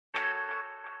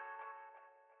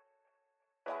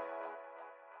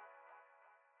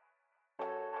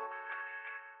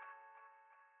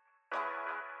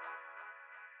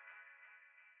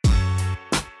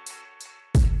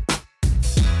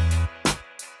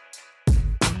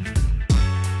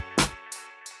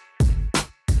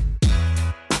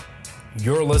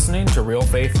You're listening to Real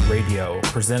Faith Radio,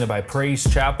 presented by Praise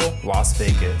Chapel, Las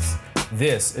Vegas.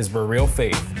 This is where real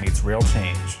faith meets real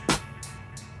change.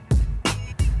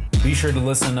 Be sure to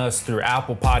listen to us through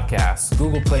Apple Podcasts,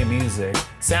 Google Play Music,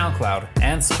 SoundCloud,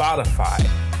 and Spotify.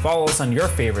 Follow us on your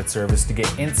favorite service to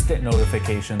get instant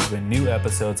notifications when new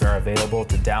episodes are available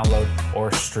to download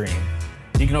or stream.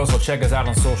 You can also check us out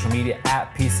on social media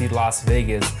at PC Las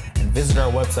Vegas and visit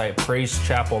our website,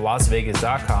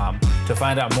 praisechapellasvegas.com, to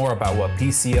find out more about what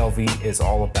PCLV is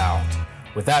all about.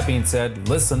 With that being said,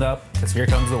 listen up, because here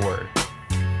comes the word.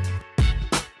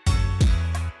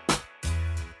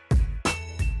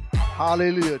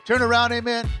 Hallelujah. Turn around,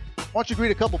 amen. Why don't you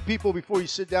greet a couple people before you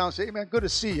sit down and say, amen, good to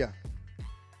see you.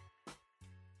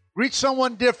 Greet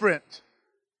someone different.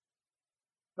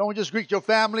 Don't just greet your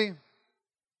family,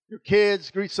 your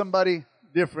kids. Greet somebody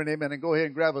different, amen. And go ahead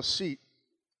and grab a seat.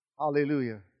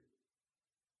 Hallelujah.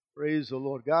 Praise the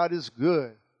Lord. God is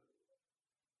good.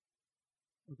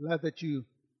 I'm glad that you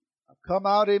come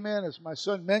out, amen. As my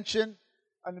son mentioned,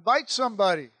 invite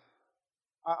somebody.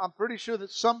 I'm pretty sure that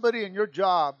somebody in your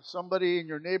job, somebody in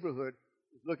your neighborhood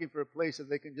is looking for a place that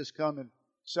they can just come and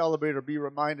celebrate or be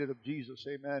reminded of Jesus,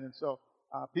 amen. And so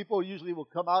people usually will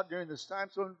come out during this time,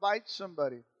 so invite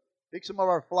somebody. Take some of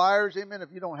our flyers, amen.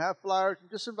 If you don't have flyers,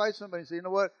 just invite somebody and say, you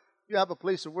know what, if you have a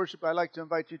place of worship, I'd like to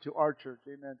invite you to our church,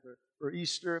 amen, for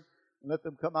Easter. And let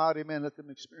them come out, amen. Let them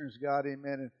experience God,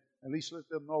 amen. And at least let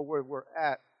them know where we're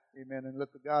at, amen. And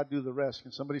let the God do the rest.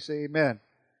 Can somebody say amen?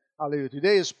 Hallelujah.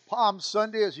 Today is Palm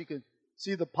Sunday. As you can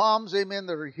see the palms, amen,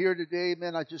 that are here today,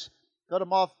 amen. I just cut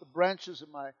them off the branches of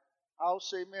my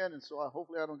house, amen. And so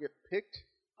hopefully I don't get picked.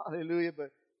 Hallelujah.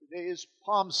 But today is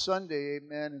Palm Sunday,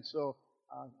 amen. And so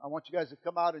I want you guys to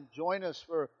come out and join us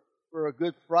for a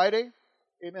Good Friday.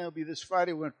 Amen. It'll be this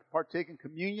Friday. We're going to partake in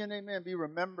communion, amen. Be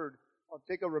remembered. I'll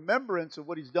take a remembrance of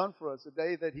what He's done for us, the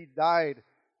day that He died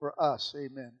for us,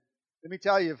 amen. Let me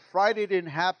tell you, if Friday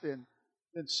didn't happen,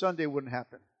 then Sunday wouldn't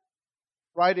happen.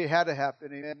 Friday had to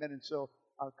happen, amen. And so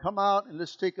come out and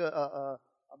let's take a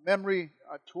memory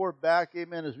tour back,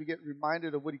 amen, as we get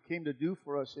reminded of what He came to do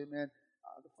for us, amen.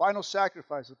 The final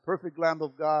sacrifice, the perfect Lamb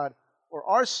of God for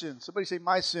our sins. Somebody say,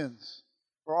 my sins.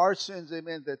 For our sins,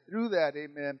 amen, that through that,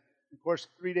 amen. Of course,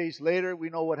 3 days later, we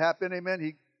know what happened,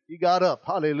 amen. He got up,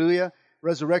 hallelujah.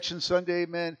 Resurrection Sunday,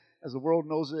 amen, as the world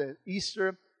knows it,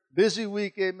 Easter. Busy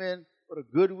week, amen, but a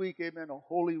good week, amen, a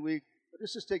holy week. But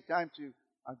let's just take time to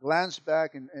glance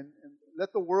back and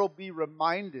let the world be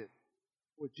reminded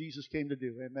what Jesus came to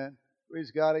do, amen.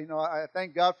 Praise God. You know, I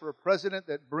thank God for a president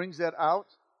that brings that out.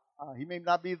 He may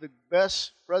not be the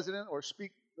best president or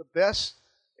speak the best,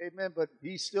 amen, but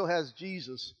he still has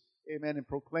Jesus, amen, and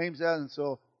proclaims that. And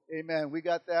so, amen, we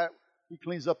got that. He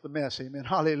cleans up the mess, amen.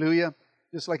 Hallelujah.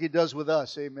 Just like He does with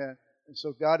us, amen. And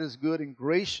so God is good and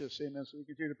gracious, amen. So we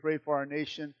continue to pray for our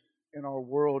nation and our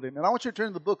world, amen. I want you to turn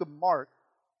to the book of Mark,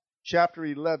 chapter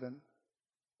 11,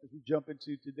 as we jump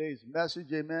into today's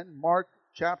message, amen. Mark,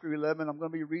 chapter 11. I'm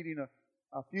going to be reading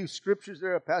a few scriptures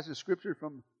there, a passage of scripture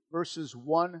from verses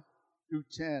 1 through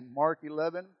 10. Mark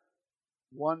 11,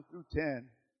 1 through 10.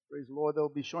 Praise the Lord. They'll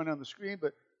be showing on the screen,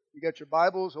 but you got your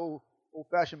Bibles,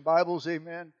 old-fashioned Bibles,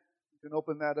 amen. You can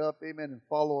open that up, amen, and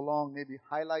follow along, maybe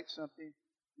highlight something.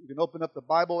 You can open up the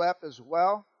Bible app as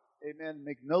well, amen,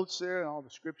 make notes there, and all the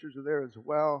scriptures are there as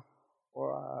well,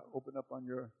 or open up on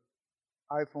your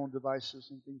iPhone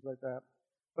devices and things like that.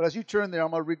 But as you turn there,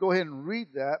 I'm going to go ahead and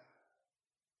read that.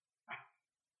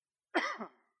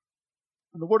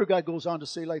 And the Word of God goes on to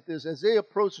say like this: as they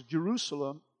approached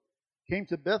Jerusalem, came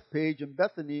to Bethphage and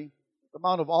Bethany, the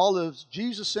Mount of Olives,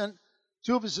 Jesus sent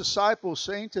two of His disciples,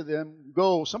 saying to them,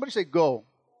 go. Somebody say, go.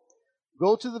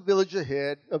 Go to the village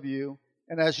ahead of you,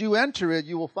 and as you enter it,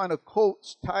 you will find a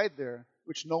coat tied there,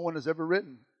 which no one has ever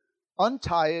ridden.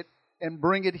 Untie it and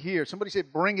bring it here. Somebody say,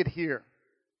 bring it here.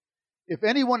 If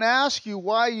anyone asks you,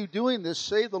 why are you doing this,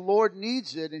 say the Lord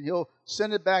needs it, and He'll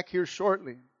send it back here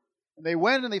shortly. And they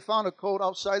went and they found a coat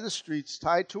outside the streets,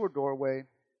 tied to a doorway.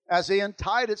 As they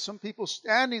untied it, some people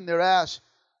standing there asked,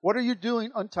 what are you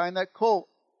doing untying that coat?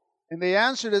 And they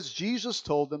answered as Jesus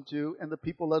told them to, and the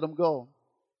people let them go.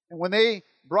 And when they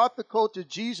brought the coat to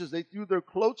Jesus, they threw their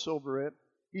cloaks over it.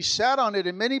 He sat on it,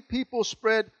 and many people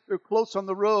spread their cloaks on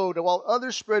the road, while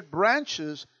others spread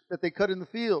branches that they cut in the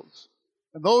fields.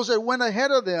 And those that went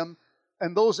ahead of them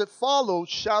and those that followed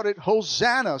shouted,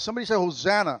 Hosanna. Somebody say,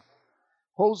 Hosanna.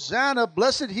 Hosanna,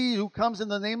 blessed he who comes in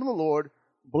the name of the Lord.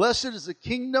 Blessed is the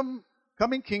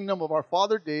coming kingdom of our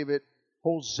father David.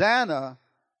 Hosanna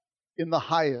in the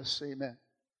highest. Amen.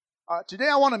 Today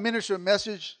I want to minister a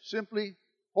message simply,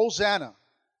 Hosanna.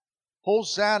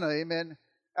 Hosanna, amen.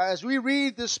 as we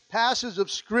read this passage of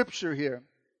Scripture here,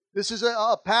 this is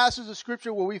a passage of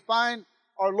Scripture where we find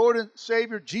our Lord and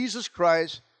Savior Jesus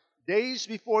Christ days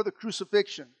before the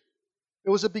crucifixion. It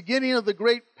was the beginning of the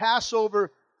great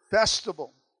Passover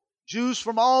festival. Jews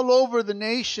from all over the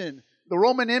nation, the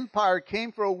Roman Empire,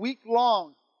 came for a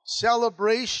week-long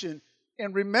celebration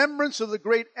in remembrance of the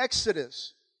great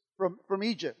Exodus from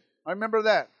Egypt. I remember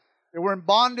that. They were in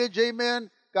bondage, amen.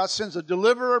 God sends a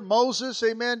deliverer, Moses,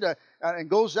 amen, and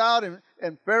goes out,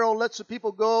 and Pharaoh lets the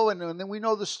people go, and then we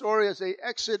know the story as they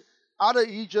exit out of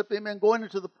Egypt, amen, going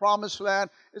into the promised land.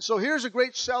 And so here's a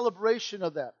great celebration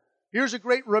of that. Here's a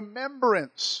great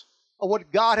remembrance of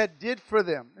what God had did for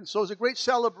them. And so it's a great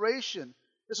celebration.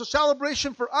 It's a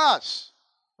celebration for us.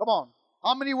 Come on.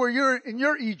 How many were in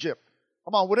your Egypt?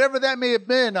 Come on, whatever that may have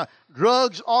been,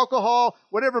 drugs, alcohol,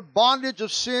 whatever bondage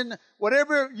of sin,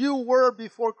 whatever you were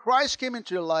before Christ came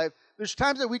into your life, there's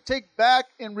times that we take back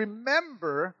and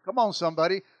remember, come on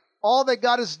somebody, all that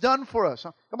God has done for us.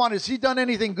 Come on, has He done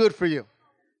anything good for you?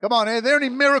 Come on, are there any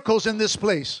miracles in this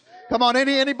place? Come on,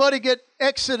 anybody get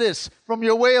exodus from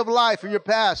your way of life or your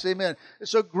past? Amen.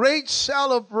 It's a great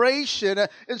celebration.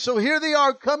 And so here they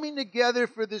are coming together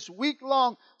for this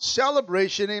week-long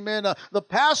celebration, amen, the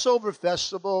Passover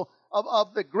festival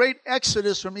of the great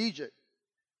exodus from Egypt.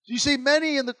 You see,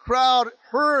 many in the crowd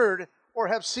heard or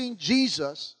have seen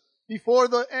Jesus before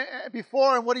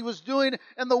and what He was doing,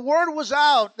 and the word was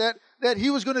out that He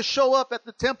was going to show up at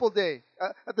the temple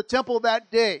that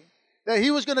day. That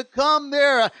He was going to come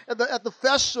there at the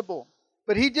festival.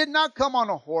 But He did not come on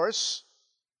a horse,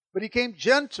 but He came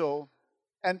gentle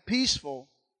and peaceful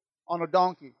on a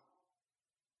donkey.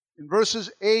 In verses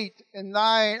 8 and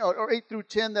 9, or 8 through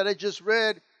 10 that I just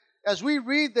read, as we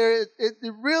read there, it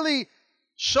really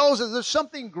shows that there's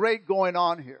something great going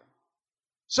on here.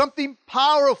 Something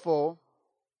powerful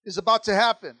is about to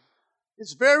happen.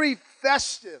 It's very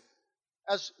festive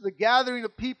as the gathering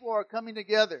of people are coming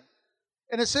together.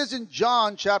 And it says in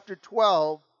John chapter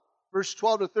 12, verse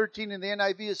 12 to 13 in the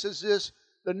NIV, it says this: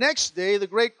 the next day the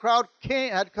great crowd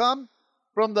had come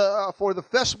from for the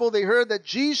festival. They heard that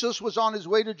Jesus was on His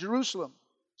way to Jerusalem.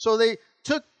 So they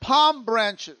took palm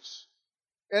branches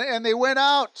and they went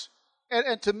out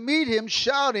and to meet Him,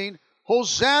 shouting,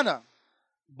 Hosanna!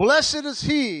 Blessed is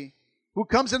He who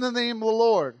comes in the name of the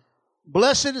Lord.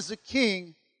 Blessed is the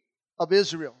King of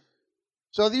Israel.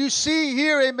 So you see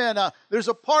here, amen, there's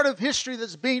a part of history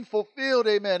that's being fulfilled,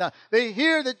 amen. They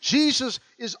hear that Jesus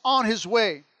is on His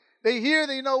way. They hear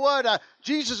that, you know what,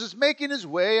 Jesus is making His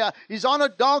way. He's on a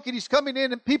donkey, He's coming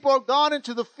in, and people have gone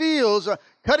into the fields,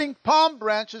 cutting palm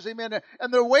branches, amen,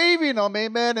 and they're waving them,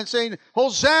 amen, and saying,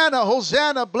 Hosanna,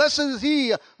 Hosanna, blessed is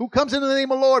He who comes in the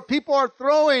name of the Lord. People are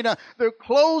throwing their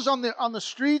clothes on the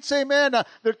streets, amen.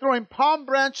 They're throwing palm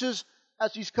branches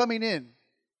as He's coming in.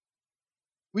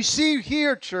 We see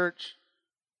here, church,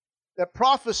 that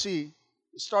prophecy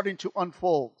is starting to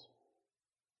unfold.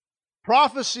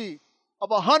 Prophecy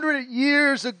of 100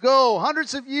 years ago,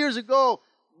 hundreds of years ago,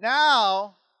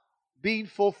 now being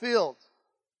fulfilled.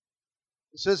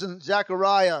 It says in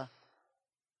Zechariah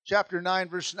chapter 9,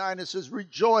 verse 9, it says,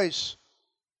 Rejoice,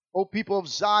 O people of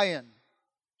Zion.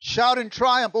 Shout in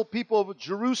triumph, O people of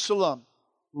Jerusalem.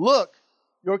 Look,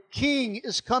 your king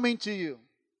is coming to you.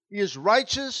 He is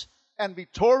righteous and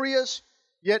victorious,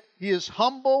 yet He is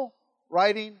humble,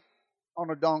 riding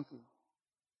on a donkey.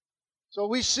 So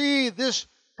we see this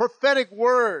prophetic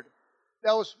word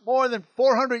that was more than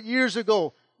 400 years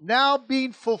ago now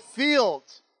being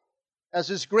fulfilled as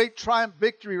this great triumph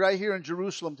victory right here in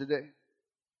Jerusalem today.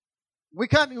 We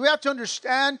have to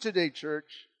understand today,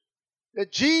 church,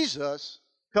 that Jesus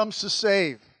comes to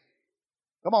save.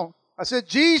 Come on. I said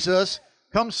Jesus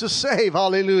comes to save.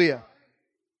 Hallelujah.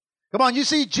 Come on, you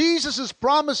see, Jesus'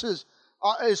 promises,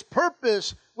 His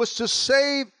purpose was to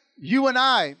save you and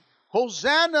I.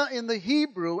 Hosanna in the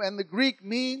Hebrew and the Greek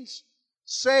means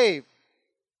save.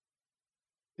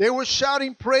 They were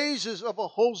shouting praises of a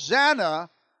Hosanna,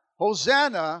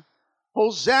 Hosanna,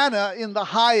 Hosanna in the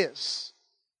highest.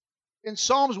 In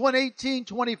Psalms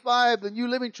 118:25, the New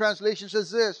Living Translation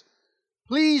says this: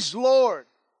 Please, Lord,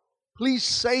 please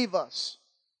save us.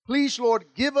 Please, Lord,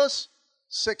 give us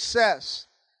success.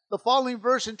 The following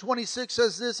verse in 26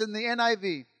 says this in the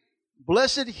NIV: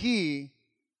 Blessed He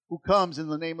who comes in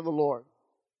the name of the Lord.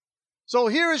 So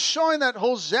here is showing that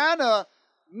Hosanna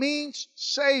means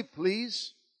save,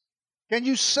 please. Can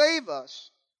you save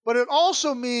us? But it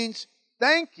also means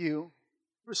thank you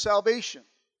for salvation.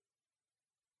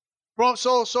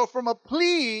 So from a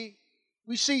plea,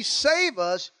 we see save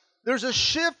us. There's a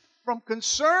shift from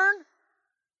concern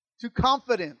to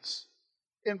confidence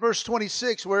in verse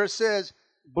 26 where it says,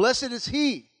 Blessed is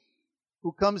He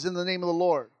who comes in the name of the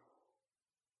Lord.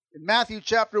 In Matthew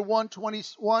chapter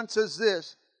 1:21 says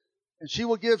this, and she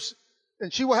will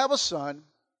have a son.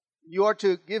 You are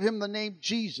to give him the name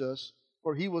Jesus,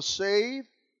 for he will save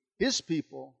his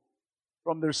people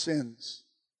from their sins.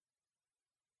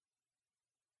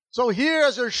 So here,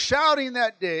 as they're shouting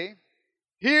that day,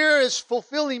 here is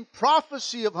fulfilling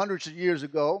prophecy of hundreds of years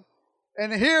ago.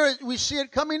 And here we see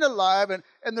it coming alive,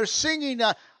 and they're singing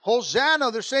Hosanna.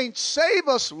 They're saying, save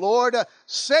us, Lord.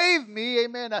 Save me.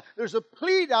 Amen. There's a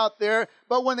plead out there.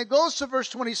 But when it goes to verse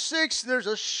 26, there's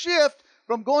a shift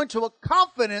from going to a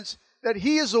confidence that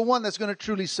he is the one that's going to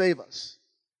truly save us.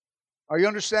 Are you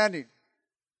understanding?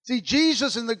 See,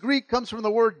 Jesus in the Greek comes from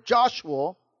the word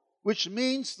Joshua, which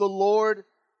means the Lord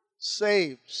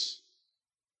saves.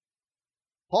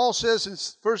 Paul says in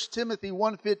 1 Timothy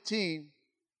 1:15,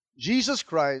 Jesus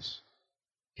Christ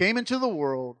came into the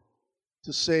world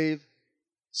to save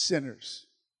sinners.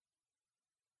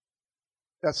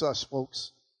 That's us,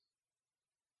 folks.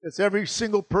 It's every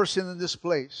single person in this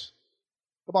place.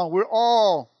 Come on, we're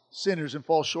all sinners and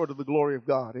fall short of the glory of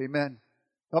God. Amen.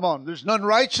 Come on, there's none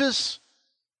righteous.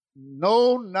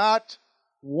 No, not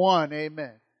one.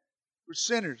 Amen. We're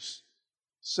sinners,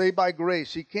 saved by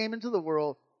grace. He came into the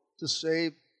world to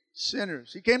save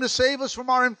sinners. He came to save us from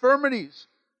our infirmities.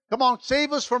 Come on,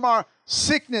 save us from our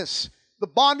sickness, the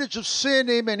bondage of sin.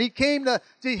 Amen. He came to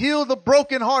heal the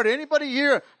brokenhearted. Anybody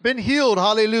here been healed?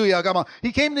 Hallelujah. Come on.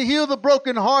 He came to heal the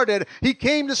brokenhearted. He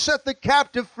came to set the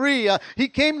captive free. He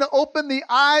came to open the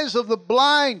eyes of the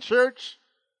blind, church.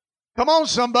 Come on,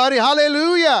 somebody.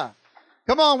 Hallelujah.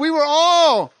 Come on. We were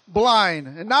all blind.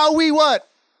 And now we what?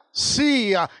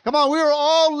 See. Come on, we were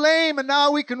all lame and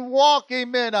now we can walk.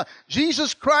 Amen.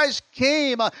 Jesus Christ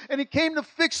came and He came to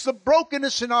fix the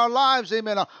brokenness in our lives.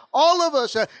 Amen. All of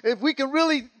us, if we can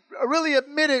really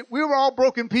admit it, we were all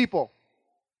broken people.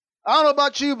 I don't know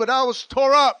about you, but I was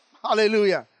tore up.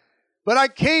 Hallelujah. But I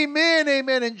came in,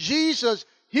 amen, and Jesus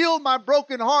healed my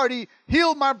broken heart. He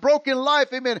healed my broken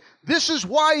life. Amen. This is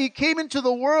why He came into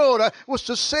the world, was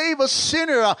to save a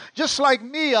sinner just like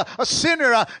me, a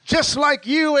sinner just like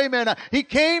you. Amen. He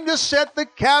came to set the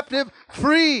captive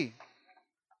free.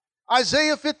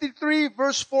 Isaiah 53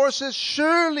 verse 4 says,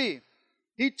 surely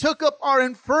He took up our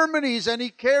infirmities and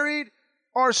He carried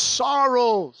our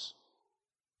sorrows.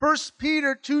 1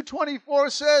 Peter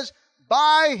 2:24 says,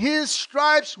 by His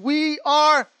stripes we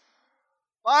are,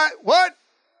 by what?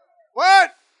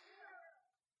 What?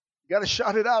 You got to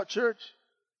shout it out, church.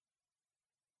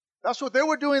 That's what they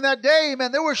were doing that day,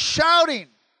 amen. They were shouting.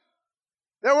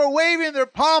 They were waving their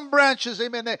palm branches,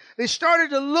 amen. They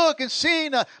started to look and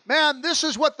seeing, man, this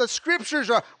is what the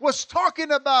Scriptures was talking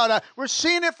about. We're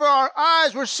seeing it for our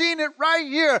eyes. We're seeing it right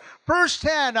here,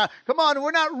 firsthand. Come on,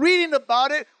 we're not reading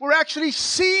about it. We're actually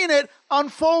seeing it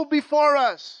unfold before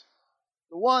us.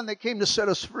 The one that came to set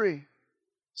us free.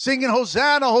 Singing,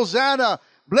 Hosanna, Hosanna.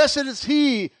 Blessed is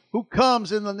He who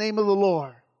comes in the name of the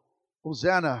Lord.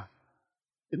 Hosanna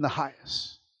in the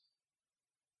highest.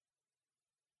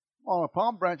 Oh, a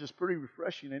palm branch is pretty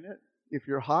refreshing, isn't it? If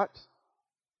you're hot.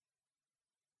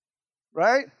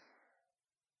 Right?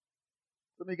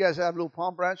 Some of you guys have little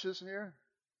palm branches in here.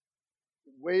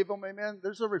 Wave them, amen.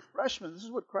 There's a refreshment. This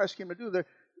is what Christ came to do.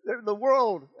 The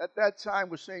world at that time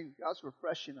was saying, God's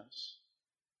refreshing us.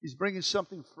 He's bringing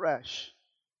something fresh.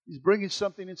 He's bringing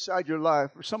something inside your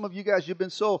life. For some of you guys, you've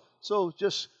been so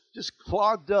just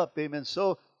clogged up, amen.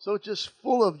 So just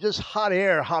full of just hot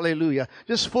air, hallelujah.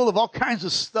 Just full of all kinds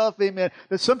of stuff, amen.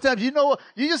 That sometimes, you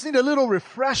just need a little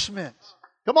refreshment.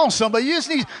 Come on, somebody. You just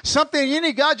need something. You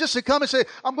need God just to come and say,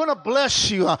 I'm going to bless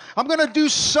you. I'm going to do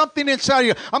something inside of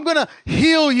you. I'm going to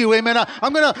heal you, amen.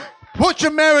 I'm going to put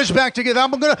your marriage back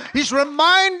together. He's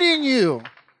reminding you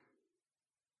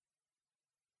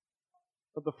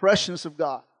of the freshness of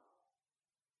God.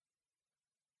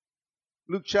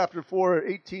 Luke chapter 4,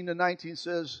 18 to 19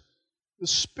 says, the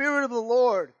Spirit of the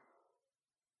Lord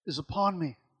is upon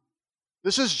me.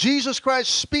 This is Jesus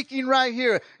Christ speaking right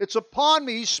here. It's upon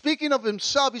me. He's speaking of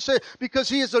Himself. He said, because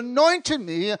He has anointed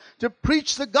me to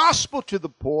preach the gospel to the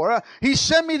poor. He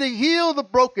sent me to heal the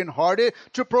brokenhearted,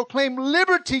 to proclaim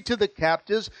liberty to the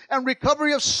captives and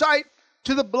recovery of sight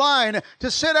to the blind, to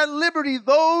set at liberty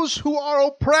those who are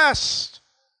oppressed,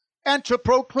 and to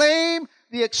proclaim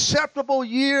the acceptable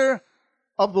year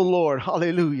of the Lord.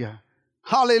 Hallelujah.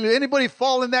 Hallelujah. Anybody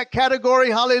fall in that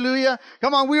category? Hallelujah.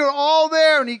 Come on, we were all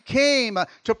there, and He came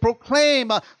to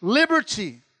proclaim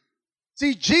liberty.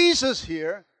 See, Jesus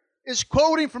here is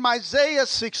quoting from Isaiah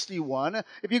 61.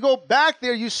 If you go back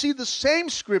there, you see the same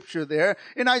scripture there.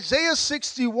 In Isaiah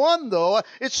 61, though,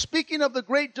 it's speaking of the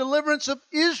great deliverance of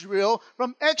Israel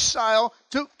from exile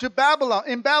to Babylon,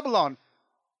 in Babylon.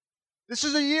 This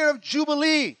is a year of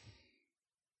Jubilee.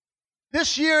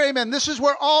 This year, amen, this is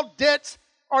where all debts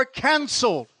are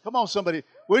canceled. Come on, somebody.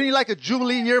 Wouldn't you like a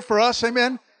Jubilee year for us,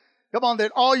 amen? Come on,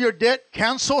 that all your debt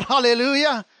canceled,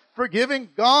 hallelujah. Forgiving,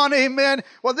 gone, amen.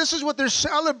 Well, this is what they're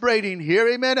celebrating here,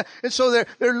 amen. And so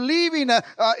they're leaving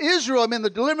Israel, amen, the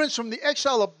deliverance from the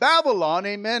exile of Babylon,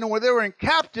 amen, and where they were in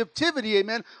captivity,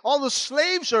 amen. All the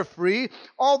slaves are free.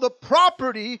 All the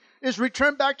property is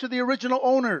returned back to the original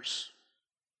owners.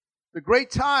 The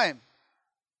great time.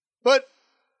 But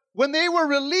when they were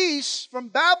released from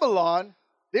Babylon,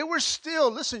 they were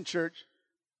still, listen, church,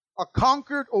 a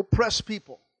conquered, oppressed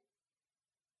people.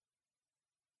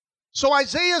 So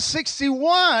Isaiah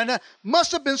 61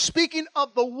 must have been speaking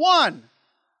of the one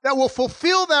that will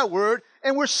fulfill that word.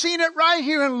 And we're seeing it right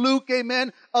here in Luke,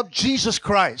 amen, of Jesus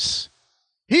Christ.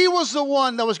 He was the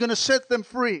one that was going to set them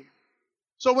free.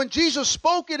 So when Jesus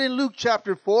spoke it in Luke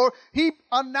chapter 4, he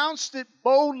announced it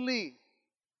boldly.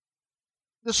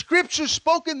 The scripture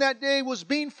spoken that day was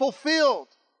being fulfilled.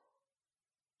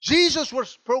 Jesus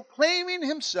was proclaiming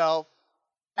himself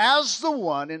as the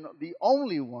one and the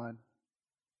only one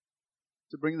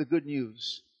to bring the good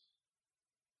news.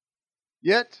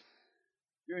 Yet,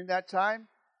 during that time,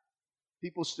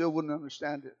 people still wouldn't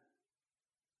understand it.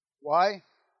 Why?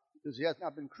 Because he has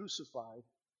not been crucified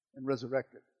and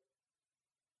resurrected.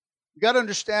 You got to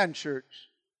understand, church,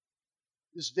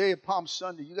 this day of Palm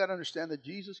Sunday, you got to understand that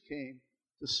Jesus came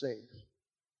to save.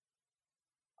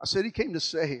 I said he came to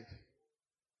save.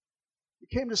 He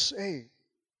came to save.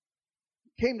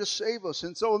 He came to save us.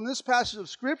 And so in this passage of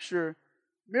Scripture,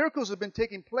 miracles have been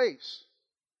taking place.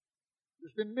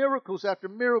 There's been miracles after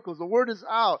miracles. The word is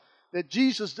out that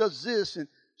Jesus does this and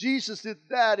Jesus did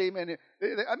that. Amen.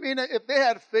 I mean, if they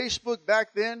had Facebook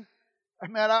back then,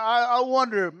 I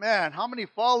wonder, man, how many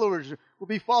followers will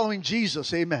be following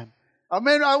Jesus? Amen.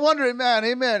 I wonder, man,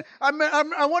 amen.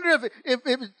 I wonder if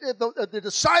the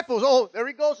disciples, oh, there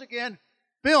he goes again,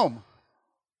 film.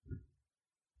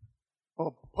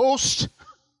 Oh, post.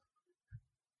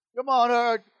 Come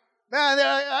on, man,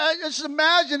 I just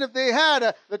imagine if they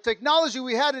had the technology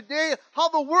we had today, how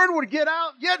the word would get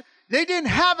out. Yet they didn't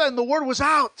have it and the word was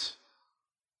out.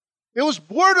 It was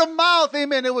word of mouth,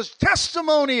 amen. It was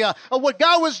testimony of what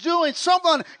God was doing.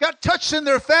 Someone got touched in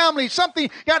their family.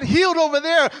 Something got healed over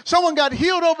there. Someone got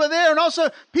healed over there. And also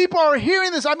people are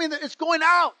hearing this. I mean, it's going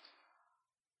out.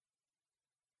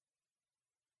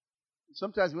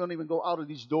 Sometimes we don't even go out of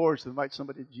these doors to invite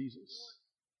somebody to Jesus.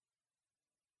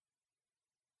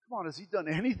 Come on, has he done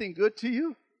anything good to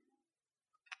you?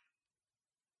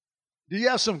 Do you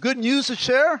have some good news to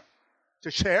share?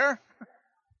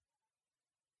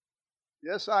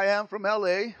 Yes, I am from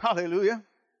L.A. Hallelujah.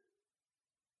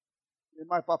 And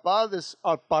my papa is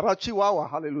para Chihuahua.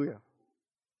 Hallelujah.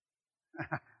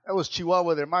 That was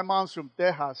Chihuahua there. My mom's from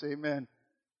Texas. Amen.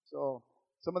 So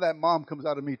some of that mom comes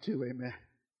out of me too. Amen.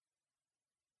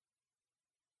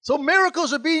 So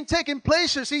miracles are being taken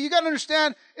place. See, you got to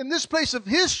understand, in this place of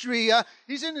history,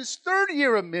 he's in his third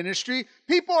year of ministry.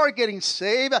 People are getting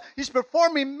saved. He's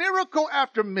performing miracle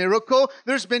after miracle.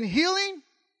 There's been healing,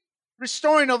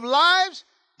 restoring of lives,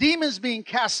 demons being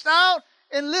cast out.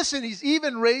 And listen, he's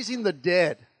even raising the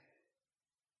dead.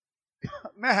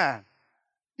 Man,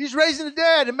 he's raising the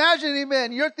dead. Imagine,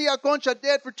 amen, your Tia Concha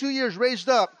dead for 2 years, raised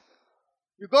up.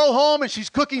 You go home and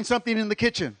she's cooking something in the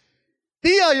kitchen.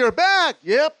 Tia, you're back.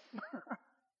 Yep.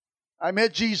 I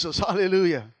met Jesus.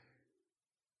 Hallelujah.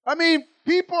 I mean,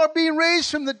 people are being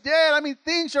raised from the dead. I mean,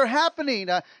 things are happening.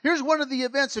 Here's one of the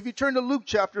events. If you turn to Luke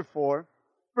chapter 4,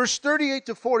 verse 38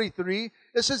 to 43,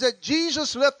 it says that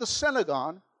Jesus left the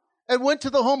synagogue and went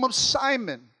to the home of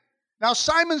Simon. Now,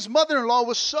 Simon's mother-in-law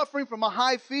was suffering from a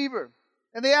high fever,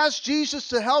 and they asked Jesus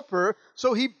to help her,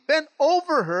 so he bent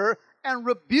over her and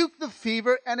rebuked the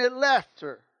fever, and it left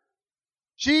her.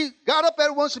 She got up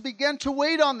at once and began to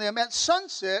wait on them. At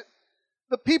sunset,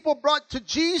 the people brought to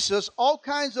Jesus all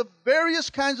kinds of various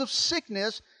kinds of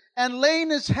sickness, and laying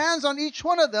his hands on each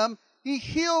one of them, he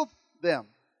healed them.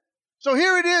 So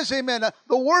here it is, amen.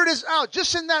 The word is out.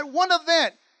 Just in that one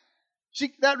event,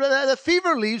 the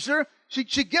fever leaves her.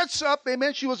 She gets up,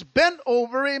 amen. She was bent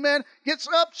over, amen. Gets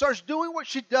up, starts doing what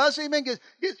she does, amen.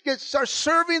 Starts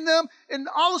serving them. And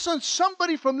all of a sudden,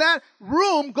 somebody from that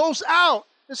room goes out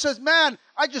and says, man,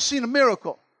 I just seen a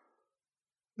miracle.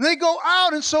 And they go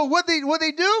out, and so what they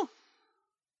do?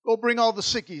 Go bring all the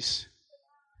sickies.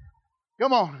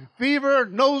 Come on, fever,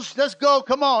 nose, let's go.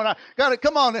 Come on, I got it.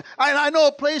 Come on. I know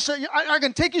a place that I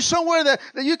can take you somewhere that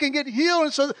you can get healed.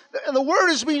 And so the word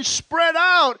is being spread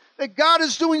out that God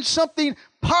is doing something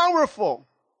powerful.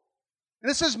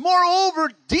 And it says, moreover,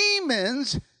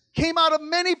 demons came out of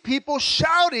many people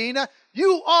shouting,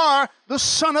 you are the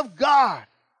Son of God.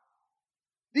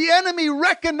 The enemy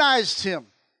recognized him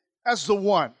as the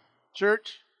one,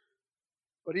 church,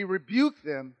 but he rebuked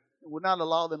them and would not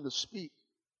allow them to speak,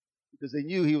 because they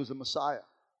knew he was the Messiah.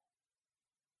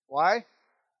 Why?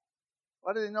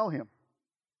 Why did they know him?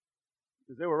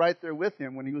 Because they were right there with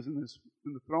him when he was in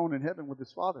the throne in heaven with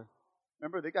his Father.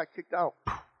 Remember, they got kicked out.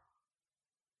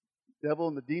 The devil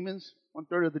and the demons,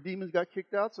 1/3 of the demons got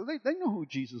kicked out. So they knew who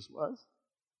Jesus was.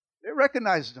 They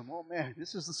recognized him. Oh man,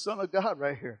 this is the Son of God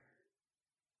right here.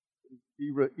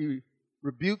 He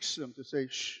rebukes them to say,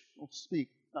 shh, don't speak,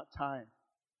 it's not time.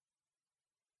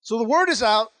 So the word is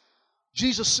out.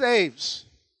 Jesus saves.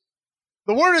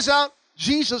 The word is out,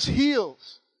 Jesus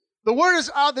heals. The word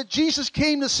is out that Jesus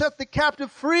came to set the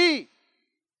captive free.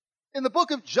 In the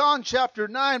book of John chapter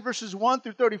 9, verses 1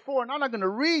 through 34, and I'm not going to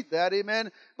read that,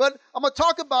 amen, but I'm going to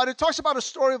talk about it. It talks about a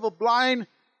story of a blind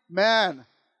man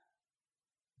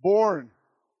born.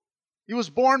 He was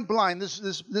born blind,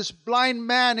 this blind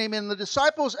man, amen. The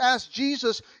disciples asked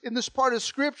Jesus in this part of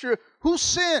Scripture, who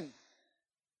sinned?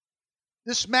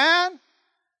 This man?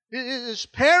 His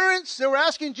parents? They were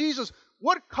asking Jesus,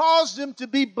 what caused him to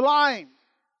be blind?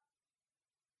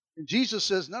 And Jesus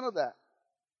says, none of that.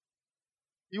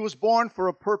 He was born for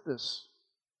a purpose,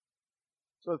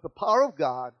 so that the power of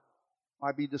God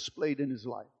might be displayed in his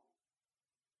life.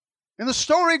 And the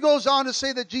story goes on to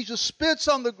say that Jesus spits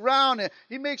on the ground and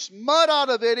he makes mud out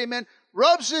of it, amen,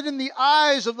 rubs it in the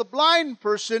eyes of the blind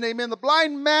person, amen, the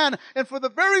blind man, and for the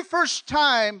very first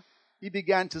time, he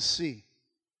began to see.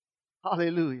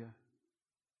 Hallelujah.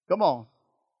 Come on.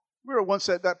 We were once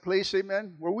at that place,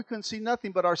 amen, where we couldn't see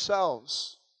nothing but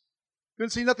ourselves. Couldn't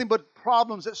see nothing but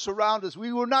problems that surround us.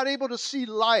 We were not able to see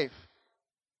life.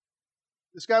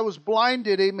 This guy was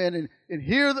blinded, amen, and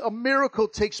here a miracle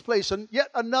takes place, and yet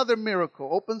another miracle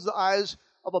opens the eyes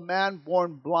of a man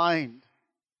born blind.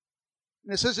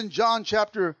 And it says in John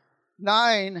chapter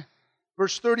 9,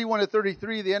 verse 31 to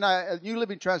 33, the New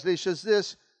Living Translation says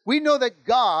this, we know that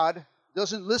God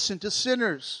doesn't listen to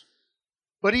sinners,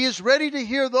 but he is ready to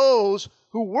hear those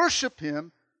who worship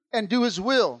him and do his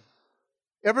will.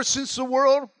 Ever since the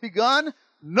world begun,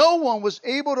 no one was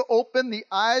able to open the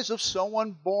eyes of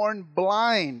someone born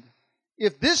blind.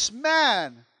 If this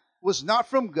man was not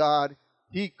from God,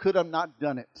 he could have not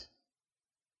done it.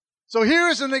 So here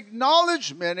is an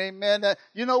acknowledgement, amen, that,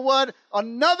 you know what,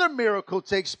 another miracle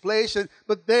takes place,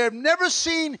 but they have never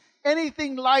seen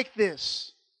anything like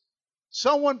this.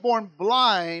 Someone born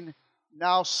blind,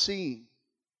 now seeing.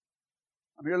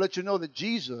 I'm here to let you know that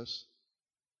Jesus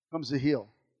comes to heal.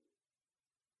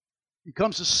 He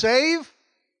comes to save,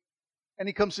 and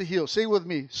he comes to heal. Say it with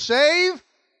me. Save,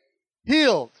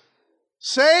 healed.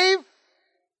 Save.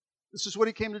 This is what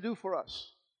he came to do for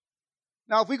us.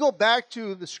 Now, if we go back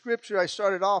to the scripture I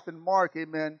started off in Mark,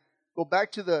 amen, go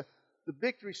back to the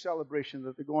victory celebration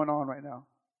that they're going on right now.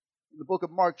 In the book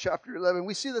of Mark, chapter 11,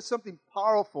 we see that something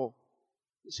powerful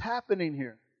is happening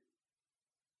here.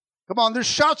 Come on, there's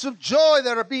shouts of joy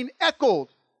that are being echoed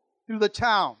through the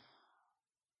town.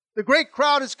 The great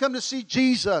crowd has come to see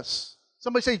Jesus.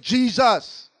 Somebody say,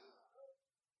 Jesus.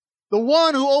 The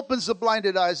one who opens the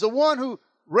blinded eyes, the one who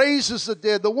raises the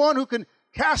dead, the one who can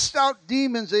cast out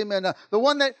demons, amen. The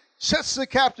one that sets the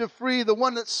captive free, the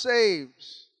one that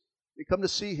saves. They come to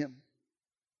see him.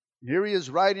 Here he is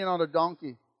riding on a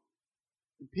donkey.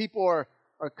 And people are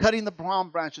cutting the palm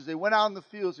branches. They went out in the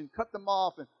fields and cut them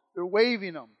off, and they're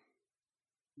waving them,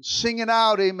 and singing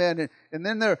out, amen. And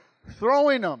then they're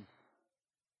throwing them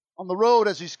on the road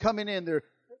as he's coming in. They're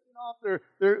taking off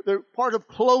their part of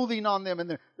clothing on them,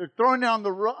 and they're throwing it on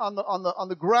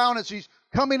the ground as he's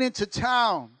coming into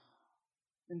town.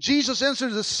 And Jesus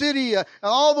enters the city, and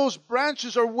all those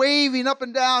branches are waving up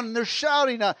and down, and they're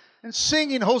shouting and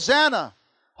singing, Hosanna,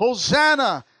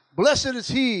 Hosanna, blessed is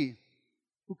he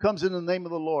who comes in the name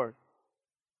of the Lord.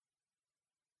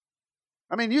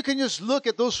 I mean, you can just look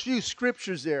at those few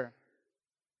scriptures there,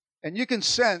 and you can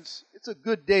sense it's a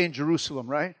good day in Jerusalem,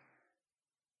 right?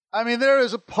 I mean, there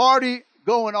is a party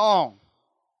going on.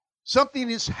 Something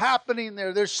is happening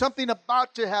there. There's something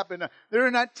about to happen. They're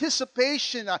in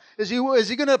anticipation. Is he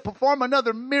going to perform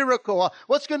another miracle?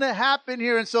 What's going to happen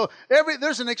here? And so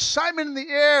there's an excitement in the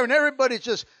air, and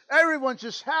everyone's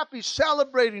just happy,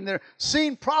 celebrating. They're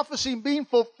seeing prophecy being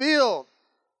fulfilled.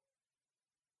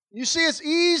 You see, it's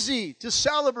easy to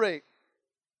celebrate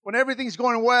when everything's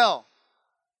going well.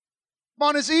 Come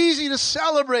on, it's easy to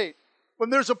celebrate when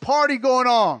there's a party going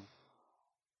on.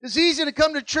 It's easy to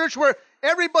come to church where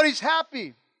everybody's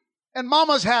happy and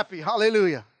mama's happy.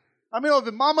 Hallelujah. I mean,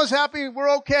 if mama's happy,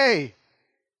 we're okay.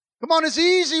 Come on, it's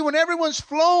easy when everyone's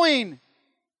flowing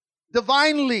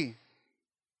divinely.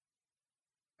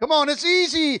 Come on, it's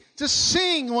easy to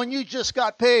sing when you just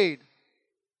got paid,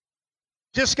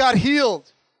 just got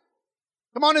healed.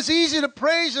 Come on, it's easy to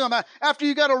praise Him after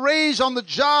you got a raise on the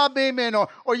job, amen,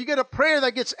 or you get a prayer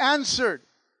that gets answered.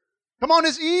 Come on,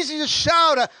 it's easy to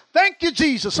shout, thank you,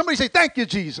 Jesus. Somebody say, thank you,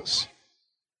 Jesus.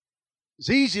 It's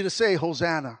easy to say,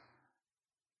 Hosanna,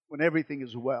 when everything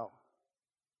is well.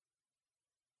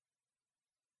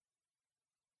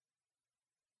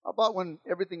 How about when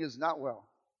everything is not well?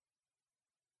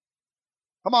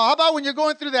 Come on, how about when you're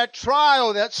going through that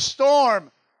trial, that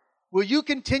storm? Will you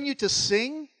continue to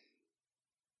sing?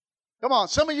 Come on,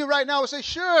 some of you right now will say,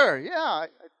 sure, yeah, I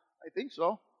think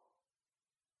so.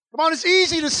 Come on, it's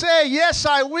easy to say, yes,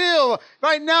 I will.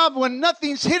 Right now, when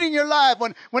nothing's hitting your life,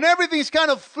 when everything's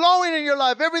kind of flowing in your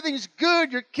life, everything's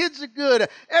good, your kids are good,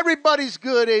 everybody's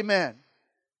good, amen.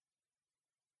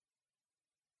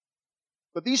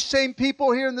 But these same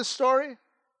people here in this story,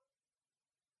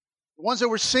 the ones that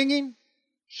were singing,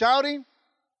 shouting,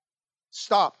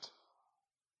 stopped.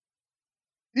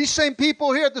 These same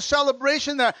people here at the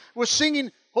celebration that were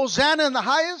singing Hosanna in the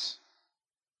highest,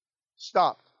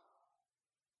 stopped.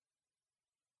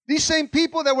 These same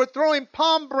people that were throwing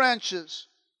palm branches,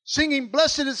 singing,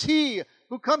 blessed is he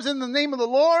who comes in the name of the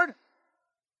Lord,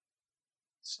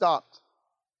 stopped.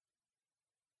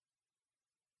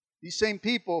 These same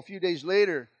people, a few days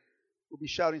later, will be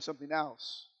shouting something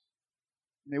else.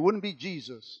 And it wouldn't be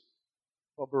Jesus,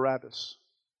 but Barabbas.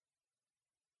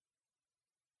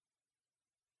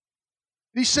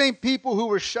 These same people who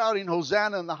were shouting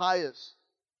Hosanna in the highest,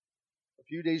 a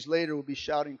few days later will be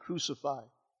shouting, crucify,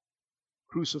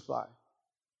 crucify,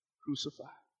 crucify.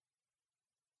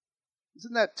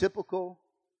 Isn't that typical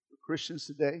for Christians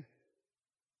today?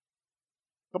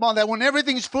 Come on, that when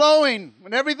everything's flowing,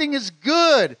 when everything is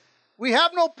good, we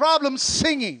have no problem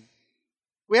singing.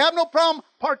 We have no problem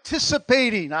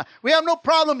participating. We have no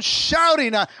problem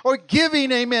shouting or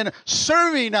giving, amen,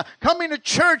 serving, coming to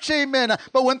church, amen.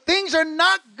 But when things are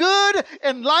not good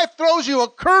and life throws you a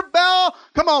curveball,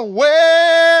 come on,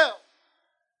 well.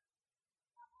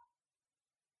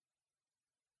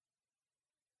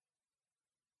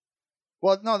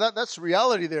 Well, no, that's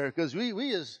reality there, because we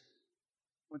as,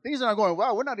 when things are not going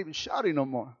well, we're not even shouting no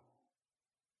more.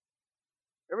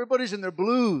 Everybody's in their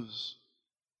blues.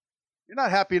 You're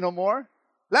not happy no more.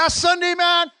 Last Sunday,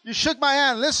 man, you shook my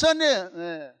hand. This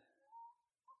Sunday,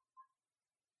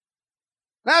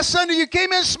 Last Sunday you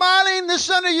came in smiling. This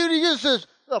Sunday you used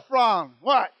a frown.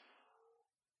 What?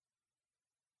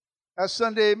 Last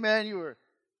Sunday, man, you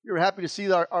were happy to see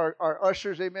our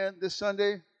ushers, amen. This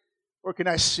Sunday, where can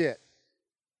I sit?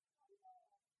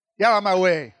 Get out of my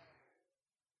way.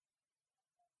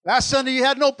 Last Sunday you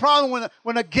had no problem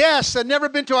when a guest that had never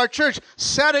been to our church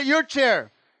sat at your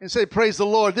chair and said, praise the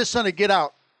Lord. This Sunday, get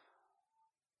out.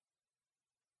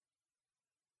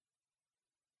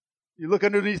 You look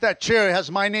underneath that chair, it has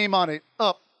my name on it.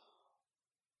 Up.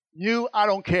 You, I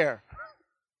don't care.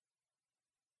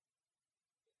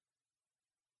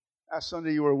 Last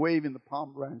Sunday you were waving the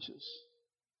palm branches.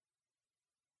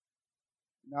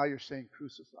 Now you're saying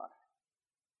crucify.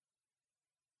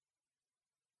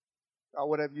 God,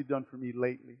 what have you done for me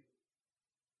lately?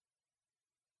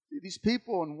 See, these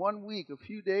people in 1 week, a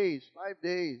few days, 5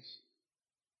 days,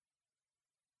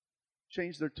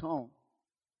 changed their tone,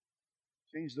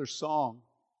 changed their song,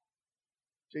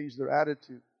 changed their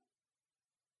attitude.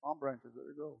 Palm branches, there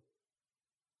you go.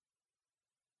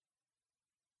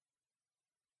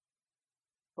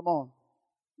 Come on.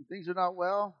 When things are not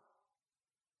well,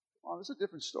 come on, this is a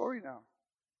different story now.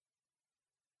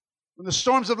 When the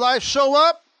storms of life show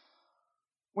up,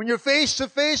 when you're face to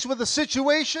face with a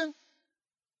situation,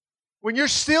 when you're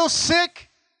still sick,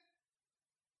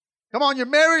 come on, your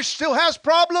marriage still has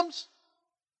problems.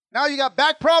 Now you got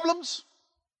back problems,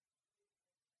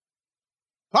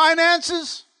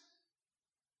 finances,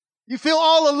 you feel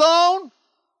all alone.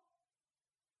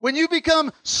 When you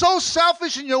become so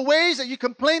selfish in your ways that you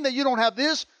complain that you don't have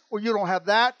this or you don't have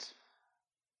that,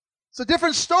 it's a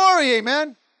different story,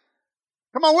 amen.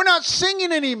 Come on, we're not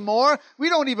singing anymore. We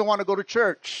don't even want to go to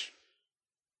church.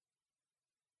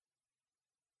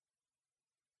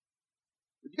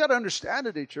 But you got to understand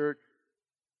today, church,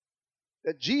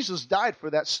 that Jesus died for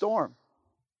that storm.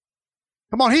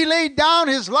 Come on, He laid down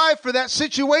His life for that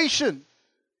situation.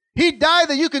 He died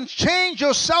that you can change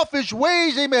your selfish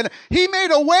ways, amen. He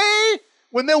made a way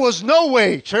when there was no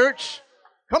way, church.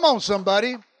 Come on,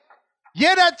 somebody.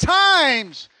 Yet at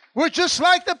times, we're just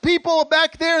like the people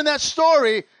back there in that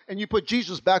story, and you put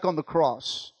Jesus back on the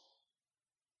cross.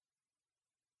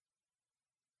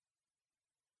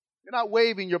 You're not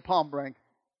waving your palm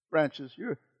branches.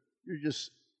 You're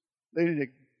just letting it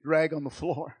drag on the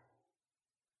floor.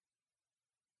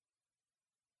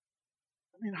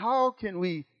 I mean, how can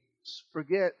we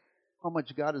forget how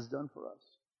much God has done for us?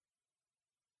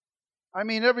 I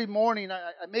mean, every morning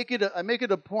I make it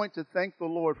a point to thank the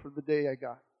Lord for the day I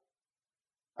got.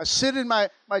 I sit in my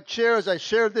chair as I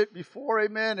shared it before,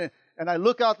 amen, and I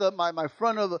look out my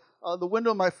front of the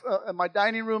window of my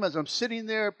dining room as I'm sitting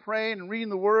there praying and reading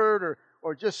the Word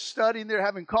or just studying there,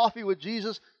 having coffee with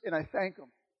Jesus, and I thank Him.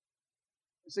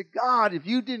 I say, God, if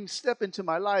you didn't step into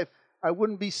my life, I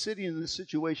wouldn't be sitting in this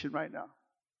situation right now.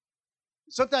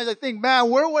 Sometimes I think, man,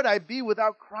 where would I be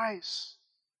without Christ?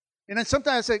 And then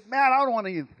sometimes I say, man, I don't want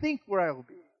to even think where I will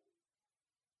be.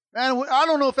 Man, I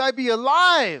don't know if I'd be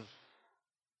alive.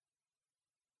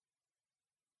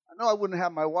 I know I wouldn't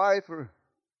have my wife or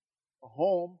a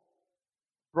home,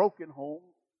 broken home.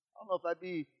 I don't know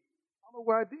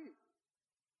where I'd be.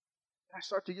 And I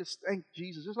start to just thank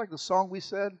Jesus. Just like the song we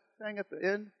sang at the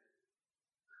end.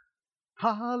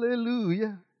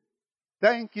 Hallelujah.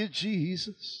 Thank you,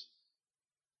 Jesus.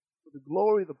 For the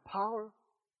glory, the power.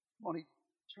 When He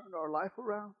turned our life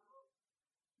around.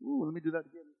 Ooh, let me do that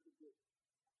again.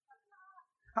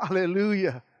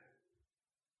 Hallelujah.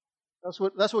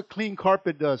 That's what clean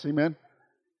carpet does, amen.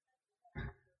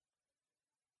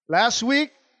 Last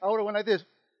week, I would have went like this.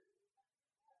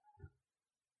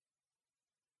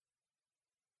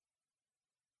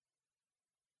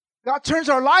 God turns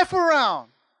our life around.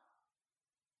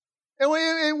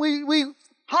 And we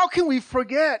how can we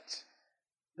forget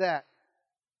that?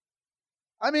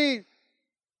 I mean,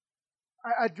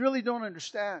 I really don't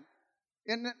understand.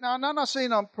 And now I'm not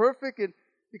saying I'm perfect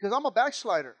because I'm a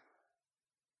backslider.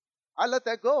 I let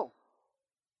that go.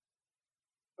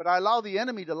 But I allow the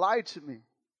enemy to lie to me.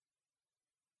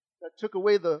 That took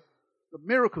away the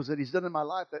miracles that He's done in my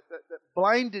life. That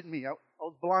blinded me. I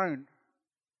was blind.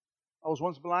 I was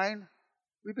once blind.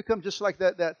 We become just like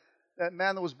that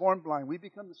man that was born blind. We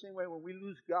become the same way when we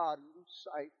lose God and lose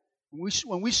sight.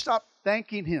 When we stop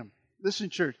thanking Him. Listen,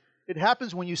 church. It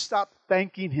happens when you stop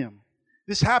thanking Him.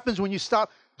 This happens when you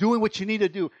stop doing what you need to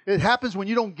do. It happens when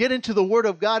you don't get into the Word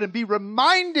of God and be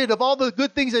reminded of all the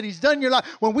good things that He's done in your life.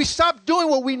 When we stop doing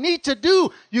what we need to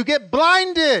do, you get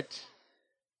blinded.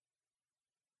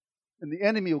 And the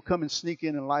enemy will come and sneak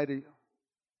in and lie to you.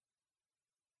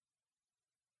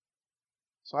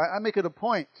 So I make it a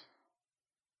point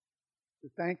to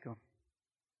thank Him.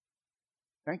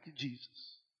 Thank you,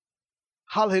 Jesus.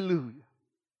 Hallelujah.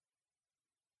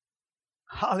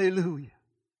 Hallelujah.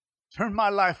 Turn my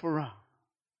life around.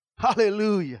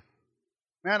 Hallelujah.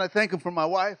 Man, I thank Him for my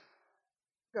wife.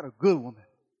 Got a good woman.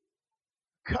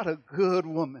 Got a good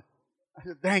woman. I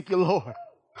said, thank you, Lord.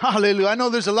 Hallelujah. I know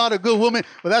there's a lot of good women,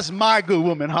 but that's my good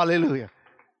woman. Hallelujah.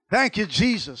 Thank you,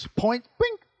 Jesus. Point.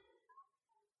 Bing.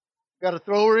 Got to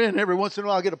throw her in every once in a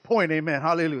while. I get a point. Amen.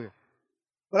 Hallelujah.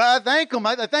 But I thank Him.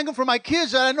 I thank Him for my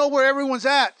kids that I know where everyone's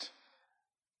at.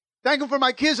 Thank Him for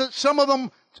my kids that some of them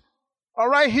are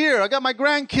right here. I got my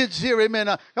grandkids here. Amen.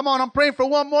 Come on, I'm praying for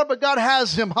one more, but God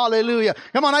has him. Hallelujah.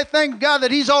 Come on, I thank God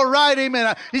that he's all right.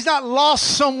 Amen. He's not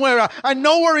lost somewhere. I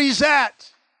know where he's at.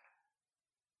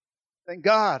 Thank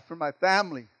God for my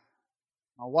family,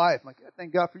 my wife.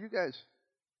 Thank God for you guys.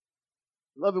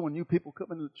 I love it when new people come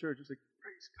into the church. It's like,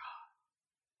 praise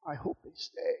God. I hope they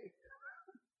stay.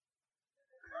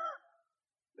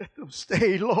 Let them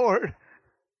stay, Lord.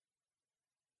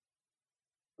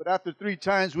 But after 3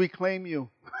 times, we claim you.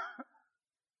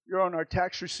 You're on our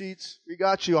tax receipts. We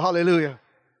got you. Hallelujah.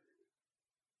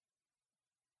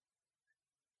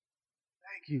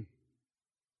 Thank you.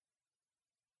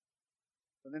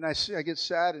 And then I get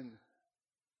sad when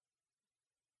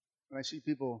I see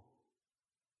people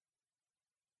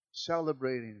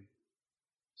celebrating,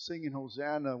 singing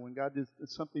Hosanna when God did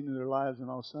something in their lives and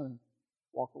all of a sudden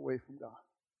walk away from God.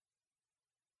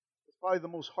 It's probably the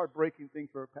most heartbreaking thing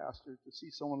for a pastor to see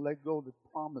someone let go of the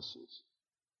promises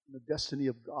and the destiny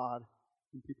of God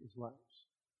in people's lives.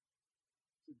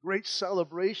 It's a great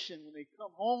celebration when they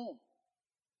come home,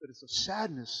 but it's a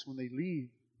sadness when they leave.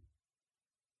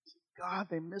 God,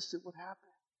 they missed it. What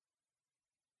happened?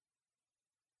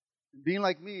 And being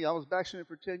like me, I was backsliding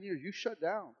for 10 years. You shut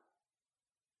down.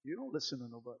 You don't listen to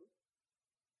nobody.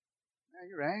 Man,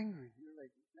 you're angry. You're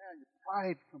like, man, your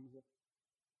pride comes up.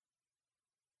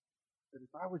 But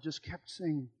if I would just kept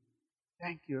saying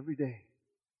thank you every day,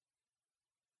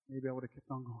 maybe I would have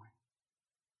kept on going.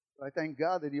 But I thank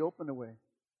God that He opened the way.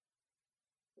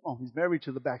 Come on, he's married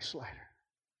to the backslider.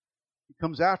 He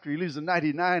comes after you. He leaves the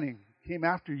 99 and came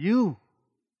after you.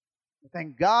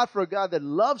 Thank God for a God that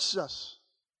loves us.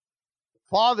 The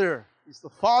Father, he's the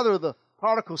Father of the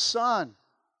prodigal son.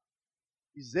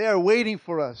 He's there waiting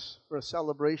for us for a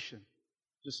celebration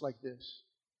just like this.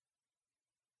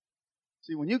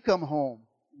 See, when you come home,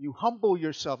 you humble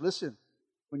yourself. Listen,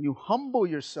 when you humble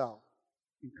yourself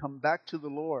and come back to the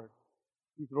Lord,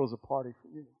 He throws a party for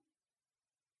you.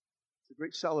 It's a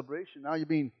great celebration. Now you're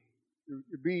being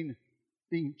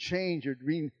changed.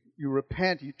 You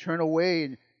repent. You turn away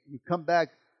and you come back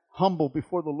humble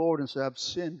before the Lord and say, "I've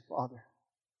sinned, Father."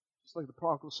 Just like the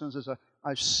prodigal son says,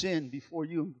 "I've sinned before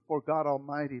you and before God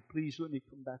Almighty. Please let me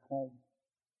come back home."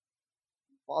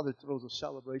 The Father throws a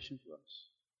celebration for us.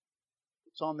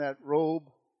 Puts on that robe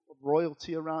of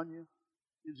royalty around you,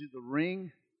 gives you the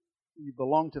ring. You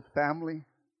belong to family.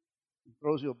 He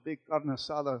throws you a big carne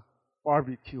asada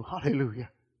barbecue.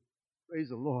 Hallelujah. Praise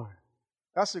the Lord.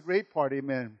 That's a great part,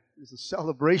 amen. It's a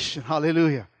celebration.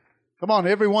 Hallelujah. Come on,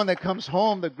 everyone that comes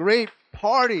home, the great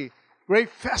party, great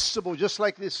festival, just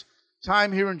like this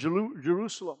time here in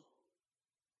Jerusalem.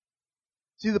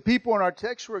 See, the people in our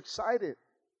text were excited.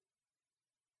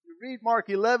 You read Mark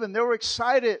 11, they were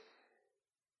excited.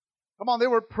 Come on, they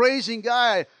were praising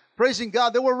God.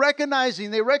 They were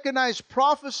they recognized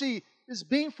prophecy is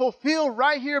being fulfilled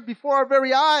right here before our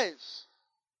very eyes.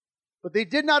 But they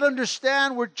did not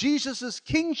understand where Jesus'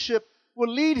 kingship would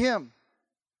lead him.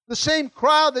 The same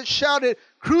crowd that shouted,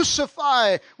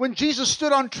 "Crucify," when Jesus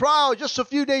stood on trial just a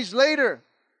few days later.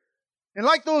 And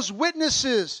like those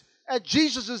witnesses at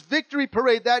Jesus' victory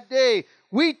parade that day,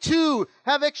 we too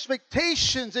have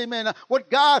expectations, amen,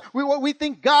 what we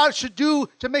think God should do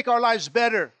to make our lives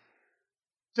better,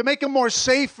 to make them more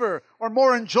safer or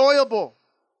more enjoyable.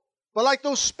 But like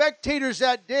those spectators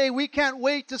that day, we can't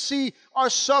wait to see our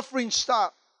suffering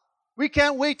stop. We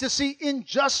can't wait to see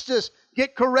injustice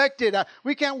get corrected.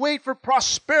 We can't wait for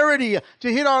prosperity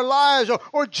to hit our lives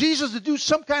or Jesus to do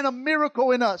some kind of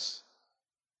miracle in us.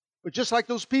 But just like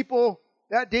those people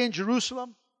that day in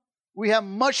Jerusalem, we have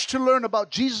much to learn about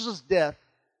Jesus' death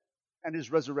and His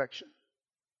resurrection.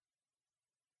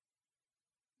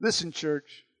 Listen,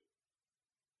 church,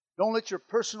 don't let your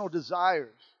personal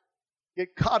desires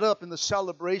get caught up in the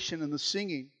celebration and the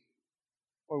singing,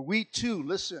 or we too,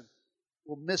 listen,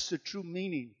 will miss the true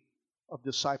meaning of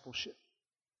discipleship.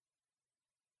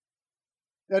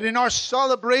 That in our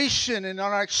celebration and in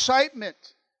our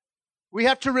excitement, we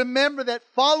have to remember that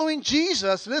following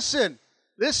Jesus, listen,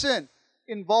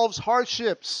 involves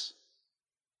hardships,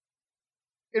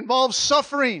 involves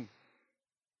suffering,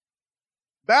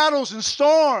 battles and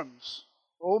storms.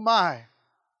 Oh my.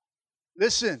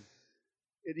 Listen,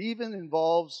 it even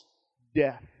involves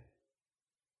death.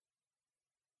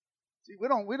 See, we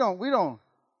don't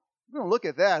look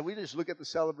at that. We just look at the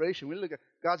celebration. We look at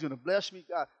God's going to bless me.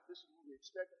 God, this is what we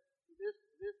expect. This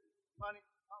money.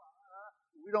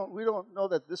 We don't know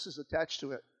that this is attached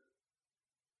to it.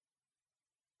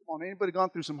 Come on, anybody gone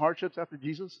through some hardships after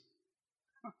Jesus?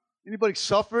 Anybody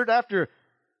suffered after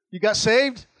you got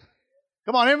saved?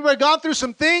 Come on, everybody gone through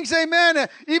some things, amen?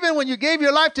 Even when you gave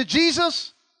your life to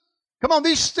Jesus? Come on,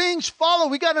 these things follow.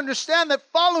 We got to understand that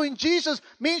following Jesus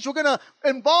means we're going to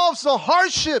involve the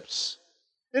hardships,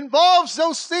 involves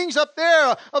those things up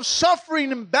there of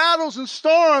suffering and battles and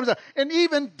storms and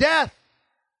even death.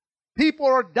 People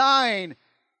are dying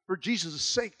for Jesus'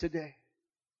 sake today.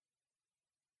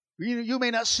 You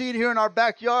may not see it here in our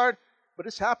backyard, but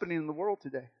it's happening in the world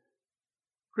today.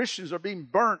 Christians are being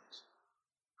burnt,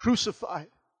 crucified.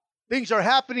 Things are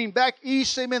happening back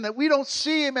east, amen, that we don't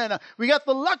see, amen. We got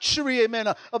the luxury, amen,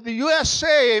 of the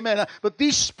USA, amen. But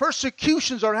these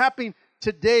persecutions are happening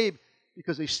today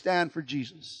because they stand for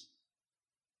Jesus.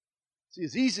 See,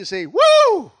 it's easy to say,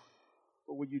 woo!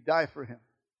 But will you die for Him?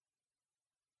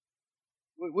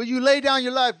 Will you lay down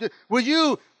your life? Will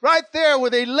you, right there, where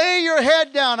they lay your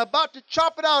head down, about to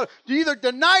chop it out, to either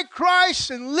deny Christ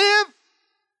and live,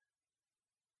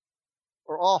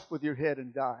 or off with your head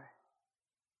and die?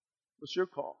 What's your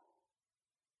call?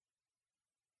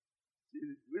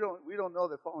 We don't know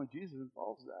that following Jesus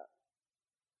involves that.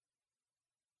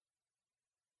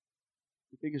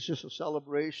 We think it's just a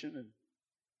celebration and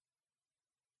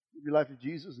give your life to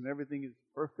Jesus and everything is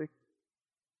perfect.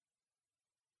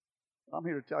 I'm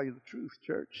here to tell you the truth,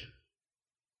 church.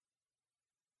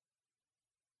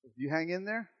 If you hang in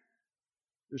there,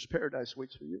 there's paradise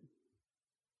waits for you.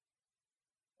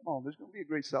 Come on, there's going to be a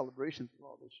great celebration for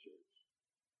all this, church.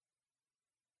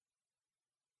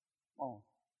 Come on.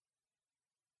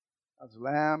 How's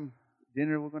lamb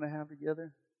dinner we're going to have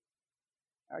together?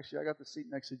 Actually, I got the seat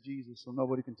next to Jesus, so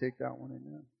nobody can take that one.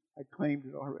 Amen. I claimed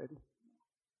it already.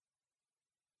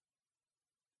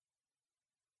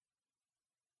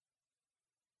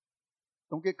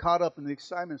 Don't get caught up in the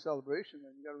excitement and celebration,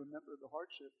 and you got to remember the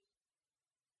hardships.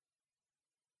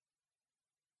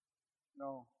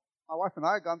 No. My wife and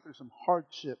I have gone through some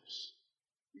hardships.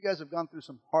 You guys have gone through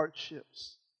some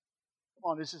hardships.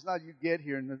 Come on, this is not you get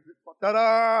here and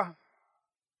ta-da!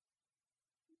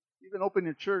 Even open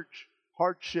your church,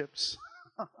 hardships,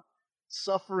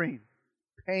 suffering,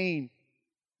 pain,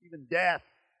 even death.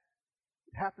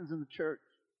 It happens in the church.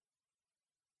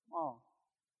 Come on.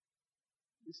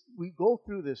 We go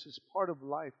through this. It's part of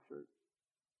life, church.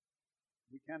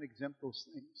 We can't exempt those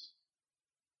things.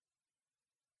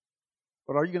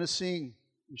 But are you going to sing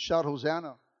and shout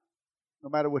Hosanna no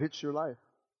matter what hits your life?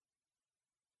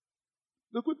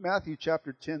 Look what Matthew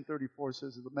chapter 10:34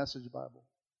 says in the Message Bible.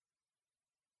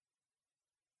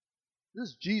 This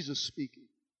is Jesus speaking.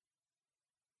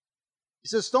 He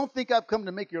says, don't think I've come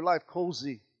to make your life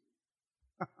cozy.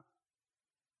 Come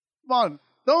on.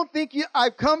 Don't think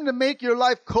I've come to make your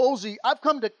life cozy. I've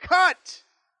come to cut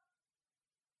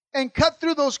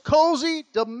through those cozy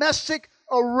domestic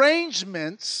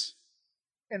arrangements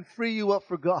and free you up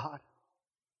for God.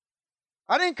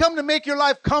 I didn't come to make your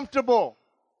life comfortable.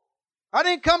 I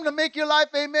didn't come to make your life,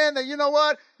 amen, that you know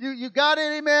what, you got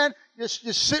it, amen, just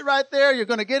sit right there, you're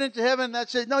going to get into heaven,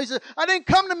 that's it. No, he said, I didn't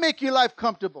come to make your life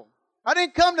comfortable. I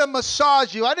didn't come to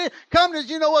massage you. I didn't come to,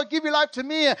 you know what, give your life to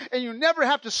me and you never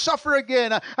have to suffer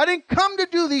again. I didn't come to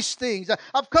do these things.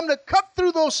 I've come to cut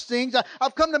through those things.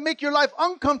 I've come to make your life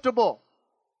uncomfortable.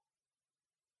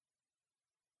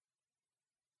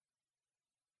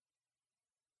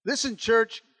 Listen,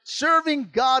 church, serving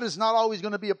God is not always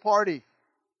going to be a party.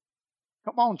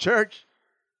 Come on, church.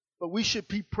 But we should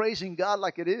be praising God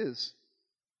like it is.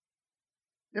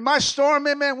 In my storm,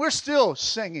 amen, we're still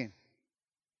singing.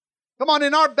 Come on,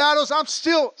 in our battles, I'm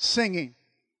still singing.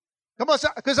 Come on,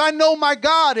 because I know my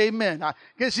God, amen.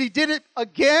 Because He did it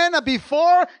again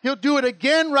before. He'll do it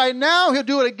again right now. He'll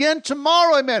do it again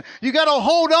tomorrow, amen. You got to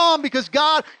hold on because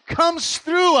God comes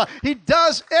through. He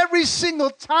does every single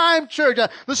time, church.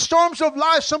 The storms of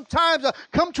life sometimes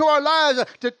come to our lives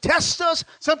to test us,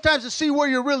 sometimes to see where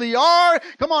you really are.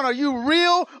 Come on, are you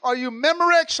real? Are you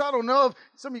Memorex? I don't know if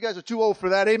some of you guys are too old for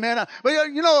that, amen. But,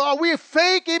 you know, are we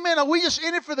fake, amen? Are we just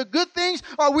in it for the good things?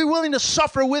 Or are we willing to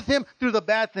suffer with Him through the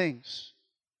bad things?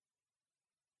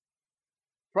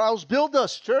 Trials build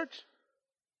us, church.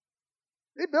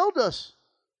 They build us.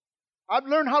 I've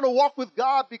learned how to walk with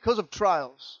God because of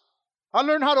trials. I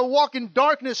learned how to walk in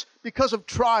darkness because of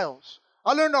trials.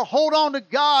 I learned to hold on to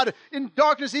God in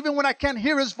darkness even when I can't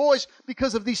hear His voice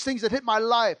because of these things that hit my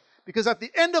life. Because at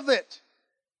the end of it,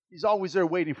 He's always there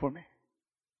waiting for me.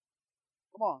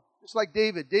 Come on. Just like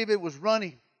David. David was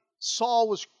running. Saul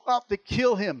was out to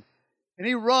kill him. And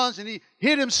he runs and he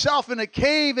hid himself in a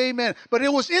cave, amen. But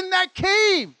it was in that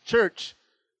cave, church,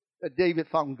 that David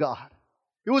found God.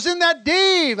 It was in that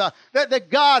cave that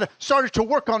God started to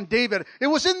work on David. It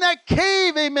was in that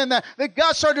cave, amen, that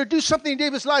God started to do something in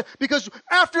David's life. Because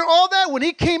after all that, when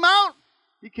he came out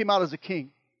as a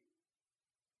king.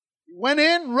 He went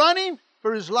in running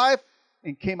for his life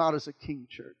and came out as a king,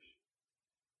 church.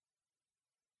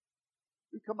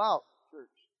 We come out, church,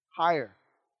 higher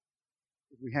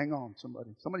if we hang on, somebody.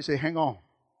 Somebody say, hang on.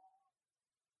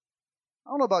 I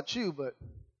don't know about you, but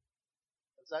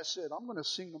as I said, I'm going to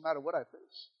sing no matter what I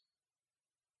face.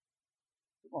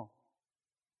 Come on.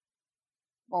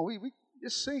 Come on, we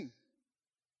just sing.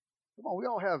 Come on, we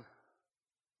all have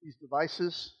these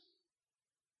devices,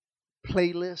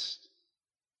 playlists,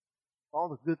 all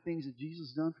the good things that Jesus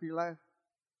has done for your life.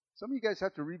 Some of you guys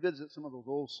have to revisit some of those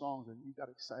old songs that you got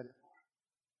excited for.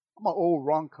 I'm an old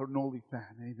Ron Carnoli fan,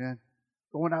 amen.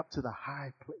 Going up to the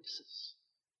high places.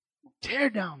 Tear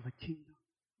down the kingdom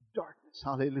of darkness.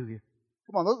 Hallelujah.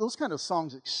 Come on, those kind of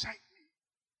songs excite me.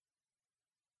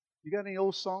 You got any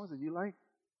old songs that you like?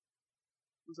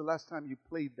 When's the last time you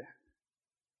played that?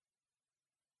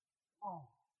 Oh,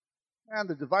 man,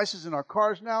 the devices in our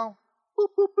cars now, boop,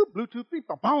 boop, boop, Bluetooth, beep,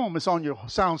 boom, it's on your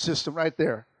sound system right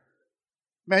there.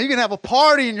 Man, you can have a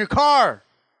party in your car.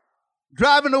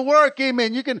 Driving to work,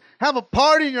 amen. You can have a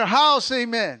party in your house,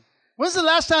 amen. When's the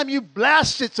last time you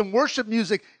blasted some worship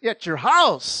music at your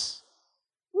house?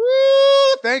 Woo!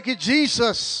 Thank you,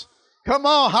 Jesus. Come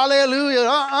on,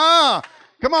 hallelujah.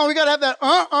 Come on, we got to have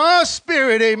that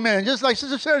spirit, amen. Just like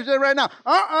Sister Sarah said right now.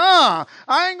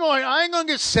 I ain't going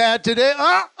to get sad today.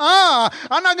 I'm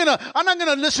not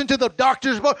going to listen to the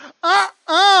doctors, but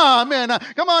man.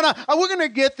 Come on, we're going to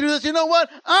get through this. You know what?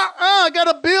 I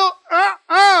got a bill.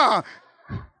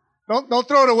 Don't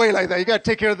throw it away like that. You got to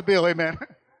take care of the bill. Amen.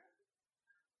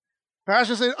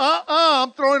 Pastor said,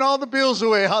 I'm throwing all the bills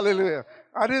away. Hallelujah.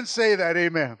 I didn't say that.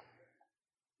 Amen.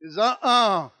 It's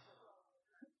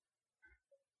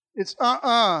It's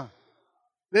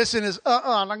Listen, it's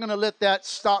I'm not going to let that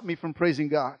stop me from praising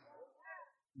God.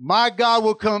 My God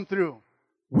will come through.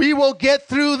 We will get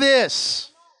through this.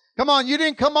 Come on, you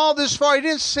didn't come all this far. He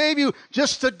didn't save you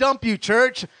just to dump you,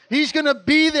 church. He's going to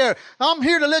be there. I'm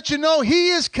here to let you know He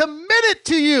is committed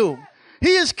to you.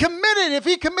 He is committed. If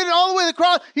He committed all the way to the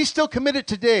cross, He's still committed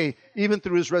today, even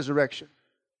through His resurrection.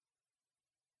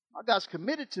 My God's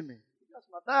committed to me. He got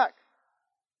my back.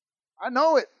 I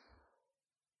know it.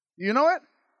 You know it?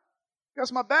 He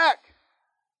got my back.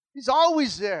 He's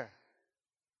always there.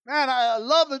 Man, I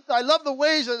love it. I love the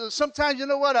ways that sometimes, you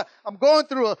know what, I'm going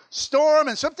through a storm,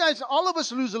 and sometimes all of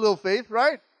us lose a little faith,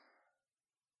 right?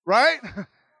 Right?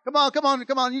 Come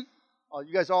on.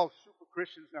 You guys all super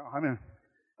Christians now. I mean,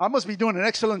 I must be doing an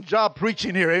excellent job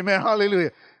preaching here. Amen.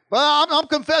 Hallelujah. But I'm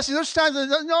confessing, there's times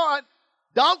that,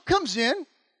 doubt comes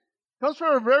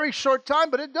for a very short time,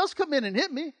 but it does come in and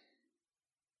hit me.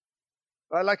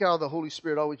 But I like how the Holy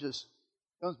Spirit always just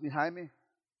comes behind me, and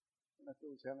I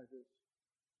feel His hand like this.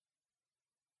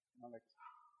 And I'm like,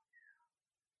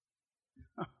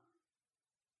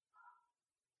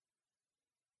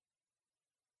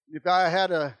 if I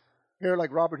had a hair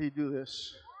like Robert, he'd do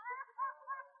this.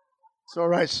 It's all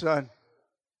right, son.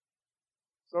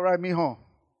 It's all right, mijo.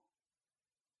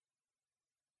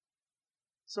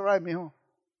 It's all right, mijo.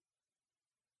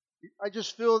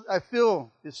 I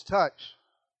feel His touch.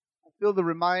 I feel the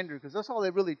reminder, because that's all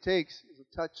it really takes is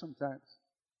a touch sometimes.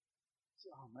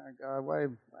 Oh, my God, why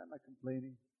am I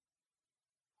complaining?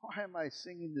 Why am I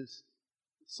singing this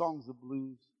songs of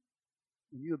blues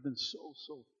when you have been so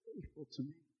faithful to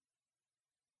me?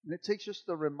 And it takes just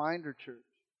a reminder, church.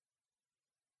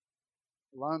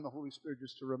 Allowing the Holy Spirit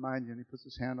just to remind you, and He puts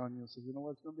His hand on you and says, you know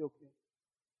what, it's going to be okay.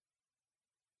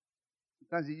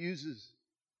 Sometimes He uses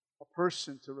a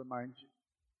person to remind you.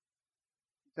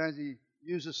 Sometimes He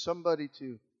uses somebody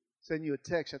to send you a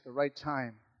text at the right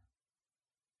time.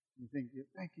 You think,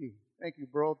 thank you,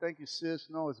 bro, thank you, sis.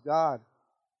 No, it's God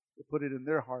that put it in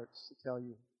their hearts to tell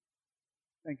you.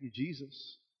 Thank you,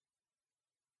 Jesus.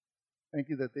 Thank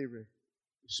you that they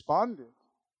responded.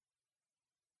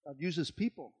 God uses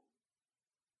people.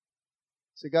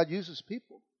 So God uses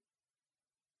people.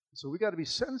 So we got to be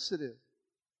sensitive.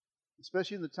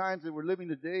 Especially in the times that we're living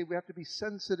today, we have to be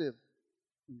sensitive.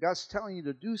 When God's telling you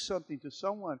to do something to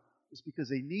someone, it's because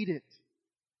they need it.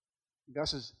 And God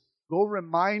says, go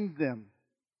remind them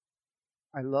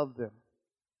I love them.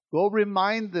 Go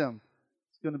remind them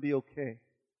it's going to be okay.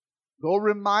 Go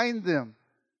remind them,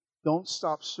 don't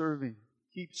stop serving.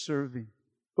 Keep serving.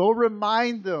 Go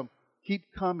remind them,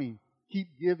 keep coming. Keep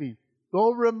giving.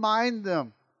 Go remind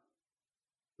them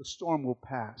the storm will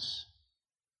pass.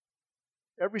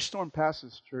 Every storm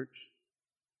passes, church.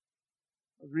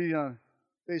 I was reading on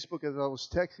Facebook as I was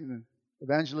texting, and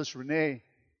Evangelist Renee,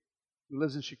 who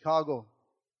lives in Chicago,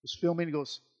 was filming. He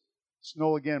goes,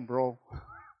 snow again, bro.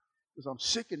 Because I'm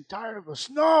sick and tired of the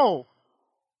snow.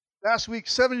 Last week,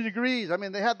 70 degrees. I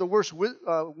mean, they had the worst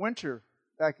winter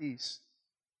back east.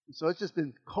 And so it's just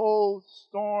been cold,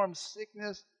 storm,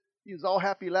 sickness. He was all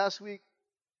happy last week.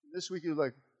 This week he was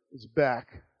like, it's back.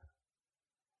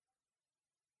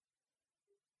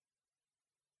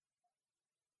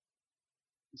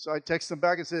 And so I texted him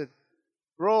back and said,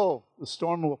 bro, the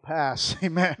storm will pass.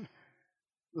 Amen.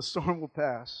 The storm will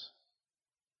pass.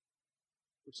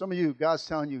 For some of you, God's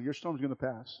telling you, your storm's going to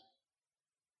pass.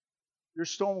 Your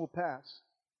storm will pass.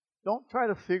 Don't try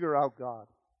to figure out God.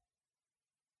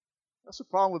 That's the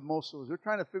problem with most of us. They're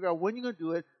trying to figure out when you're going to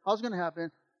do it, how it's going to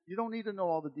happen. You don't need to know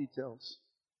all the details.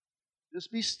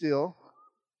 Just be still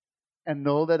and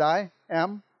know that I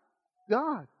am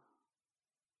God.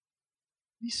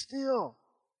 Be still.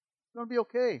 It's going to be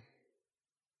okay.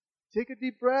 Take a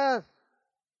deep breath.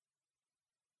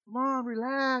 Come on,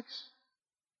 relax.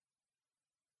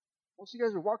 Most of you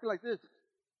guys are walking like this.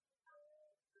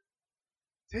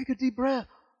 Take a deep breath.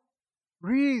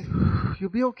 Breathe. You'll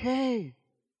be okay.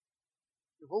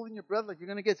 You're holding your breath like you're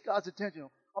going to get God's attention.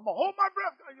 I'm going to hold my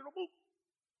breath. You don't move.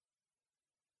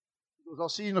 He goes, I'll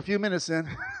see you in a few minutes then.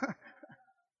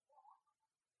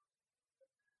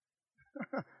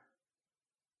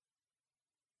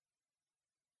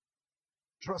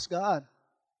 Trust God.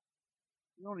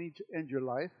 You don't need to end your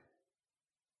life.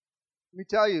 Let me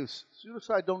tell you,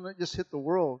 suicide don't just hit the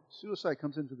world. Suicide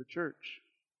comes into the church.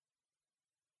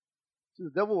 See, the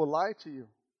devil will lie to you.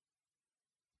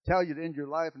 Tell you to end your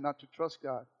life and not to trust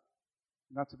God.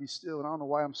 Not to be still. And I don't know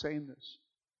why I'm saying this.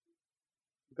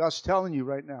 God's telling you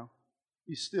right now,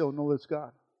 be still, know it's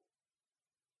God.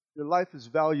 Your life is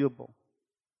valuable.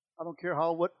 I don't care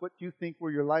what you think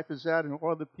where your life is at and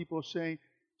what other people are saying.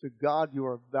 To God, you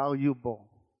are valuable.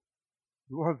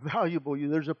 You are valuable.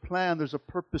 There's a plan. There's a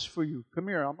purpose for you. Come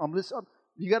here. I'm listening.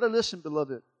 You got to listen,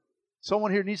 beloved.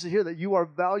 Someone here needs to hear that you are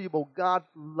valuable. God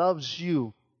loves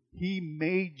you. He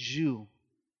made you.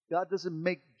 God doesn't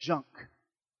make junk.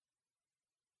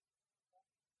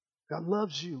 God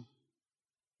loves you.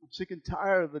 I'm sick and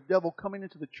tired of the devil coming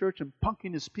into the church and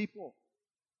punking his people.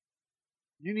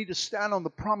 You need to stand on the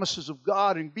promises of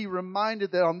God and be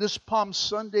reminded that on this Palm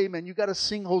Sunday, man, you got to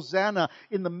sing Hosanna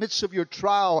in the midst of your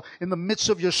trial, in the midst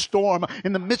of your storm,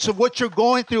 in the midst of what you're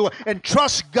going through, and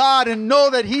trust God and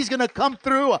know that He's going to come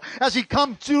through as He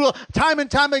comes through time and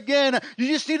time again. You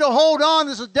just need to hold on.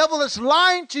 There's a devil that's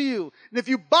lying to you. And if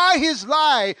you buy his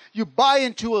lie, you buy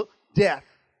into death.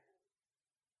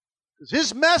 Because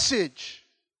his message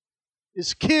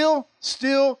is kill,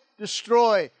 steal,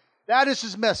 destroy. That is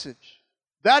his message.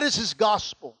 That is his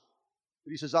gospel.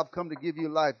 But he says, I've come to give you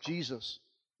life, Jesus,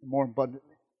 more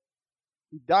abundantly.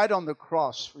 He died on the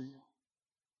cross for you.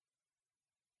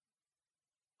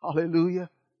 Hallelujah.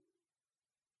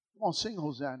 Come on, sing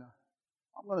Hosanna.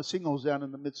 I'm going to sing Hosanna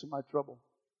in the midst of my trouble.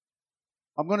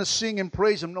 I'm going to sing and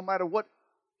praise Him no matter what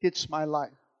hits my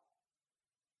life.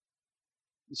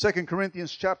 In 2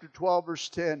 Corinthians chapter 12, verse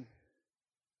 10,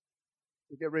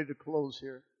 we get ready to close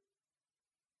here.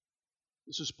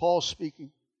 This is Paul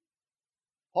speaking.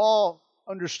 Paul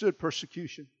understood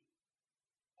persecution.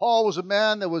 Paul was a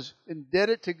man that was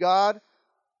indebted to God,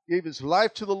 gave his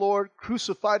life to the Lord,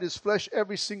 crucified his flesh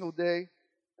every single day,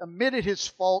 admitted his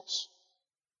faults.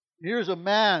 Here's a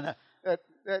man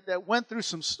that went through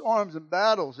some storms and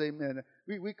battles, amen.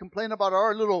 We complain about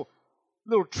our little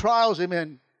trials,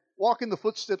 amen. Walk in the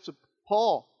footsteps of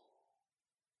Paul.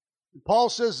 And Paul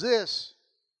says this,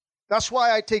 that's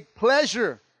why I take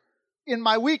pleasure in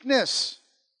my weakness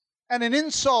and in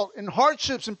insult and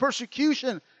hardships and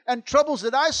persecution and troubles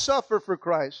that I suffer for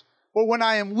Christ. For when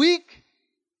I am weak,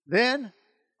 then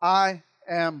I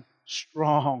am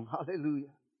strong.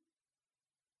 Hallelujah.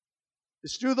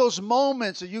 It's through those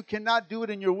moments that you cannot do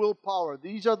it in your willpower.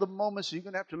 These are the moments that you're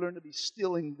going to have to learn to be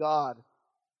still in God.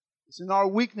 It's in our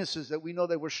weaknesses that we know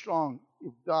that we're strong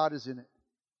if God is in it.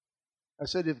 I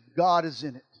said if God is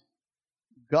in it.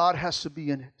 God has to be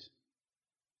in it.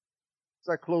 As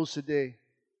I close today,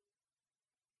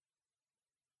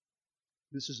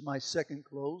 this is my second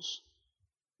close.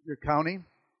 You're counting.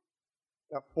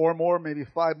 Got 4 more, maybe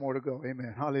 5 more to go.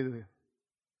 Amen. Hallelujah.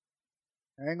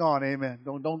 Hang on. Amen.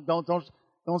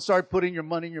 Don't start putting your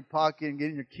money in your pocket and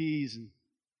getting your keys and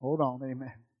hold on.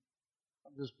 Amen.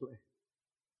 I'm just playing.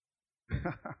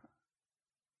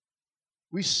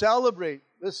 We celebrate.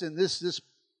 Listen, this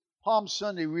Palm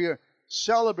Sunday, we are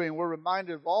celebrating. We're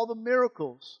reminded of all the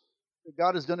miracles that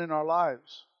God has done in our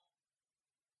lives.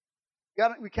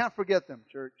 We can't forget them,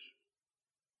 church.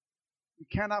 We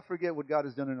cannot forget what God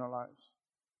has done in our lives.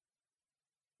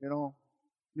 You know,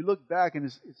 you look back and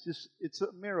it's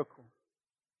a miracle.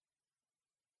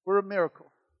 We're a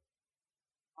miracle.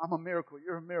 I'm a miracle.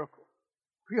 You're a miracle.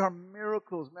 We are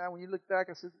miracles, man. When you look back,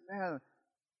 I said, man,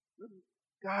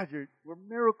 God, we're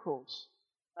miracles.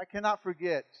 I cannot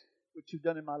forget what you've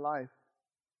done in my life.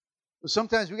 But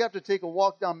sometimes we have to take a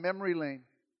walk down memory lane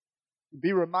and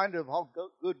be reminded of how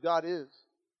good God is.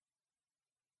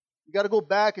 You got to go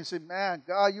back and say, man,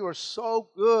 God, you are so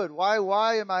good.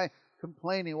 Why am I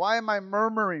complaining? Why am I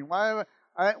murmuring? Why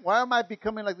am I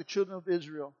becoming like the children of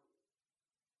Israel?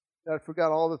 That I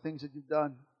forgot all the things that you've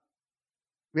done.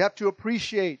 We have to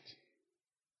appreciate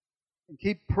and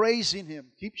keep praising Him.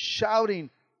 Keep shouting,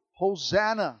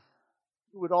 Hosanna.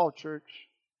 Do it all, church.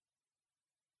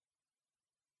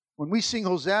 When we sing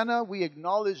Hosanna, we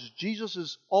acknowledge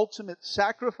Jesus' ultimate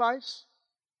sacrifice.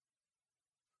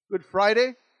 Good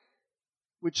Friday,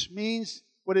 which means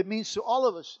what it means to all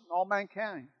of us, all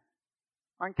mankind.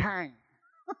 Mankind.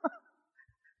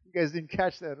 You guys didn't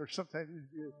catch that, or sometimes you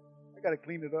did. I got to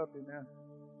clean it up, amen.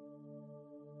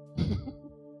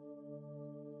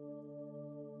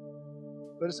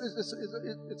 But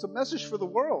it's a message for the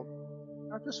world,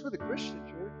 not just for the Christian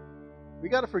church. We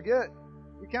got to forget.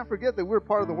 We can't forget that we were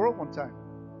part of the world one time.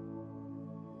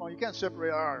 Well, you can't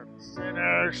separate our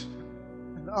sinners.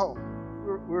 No,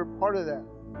 we're part of that.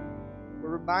 We're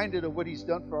reminded of what He's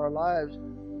done for our lives.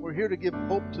 We're here to give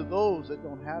hope to those that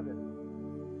don't have it.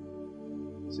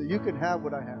 So you can have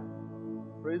what I have.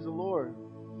 Praise the Lord.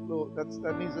 So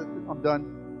that means that I'm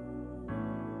done.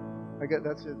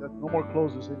 That's it. No more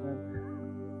closes. Amen.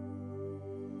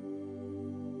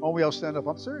 Oh, we all stand up.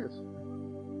 I'm serious.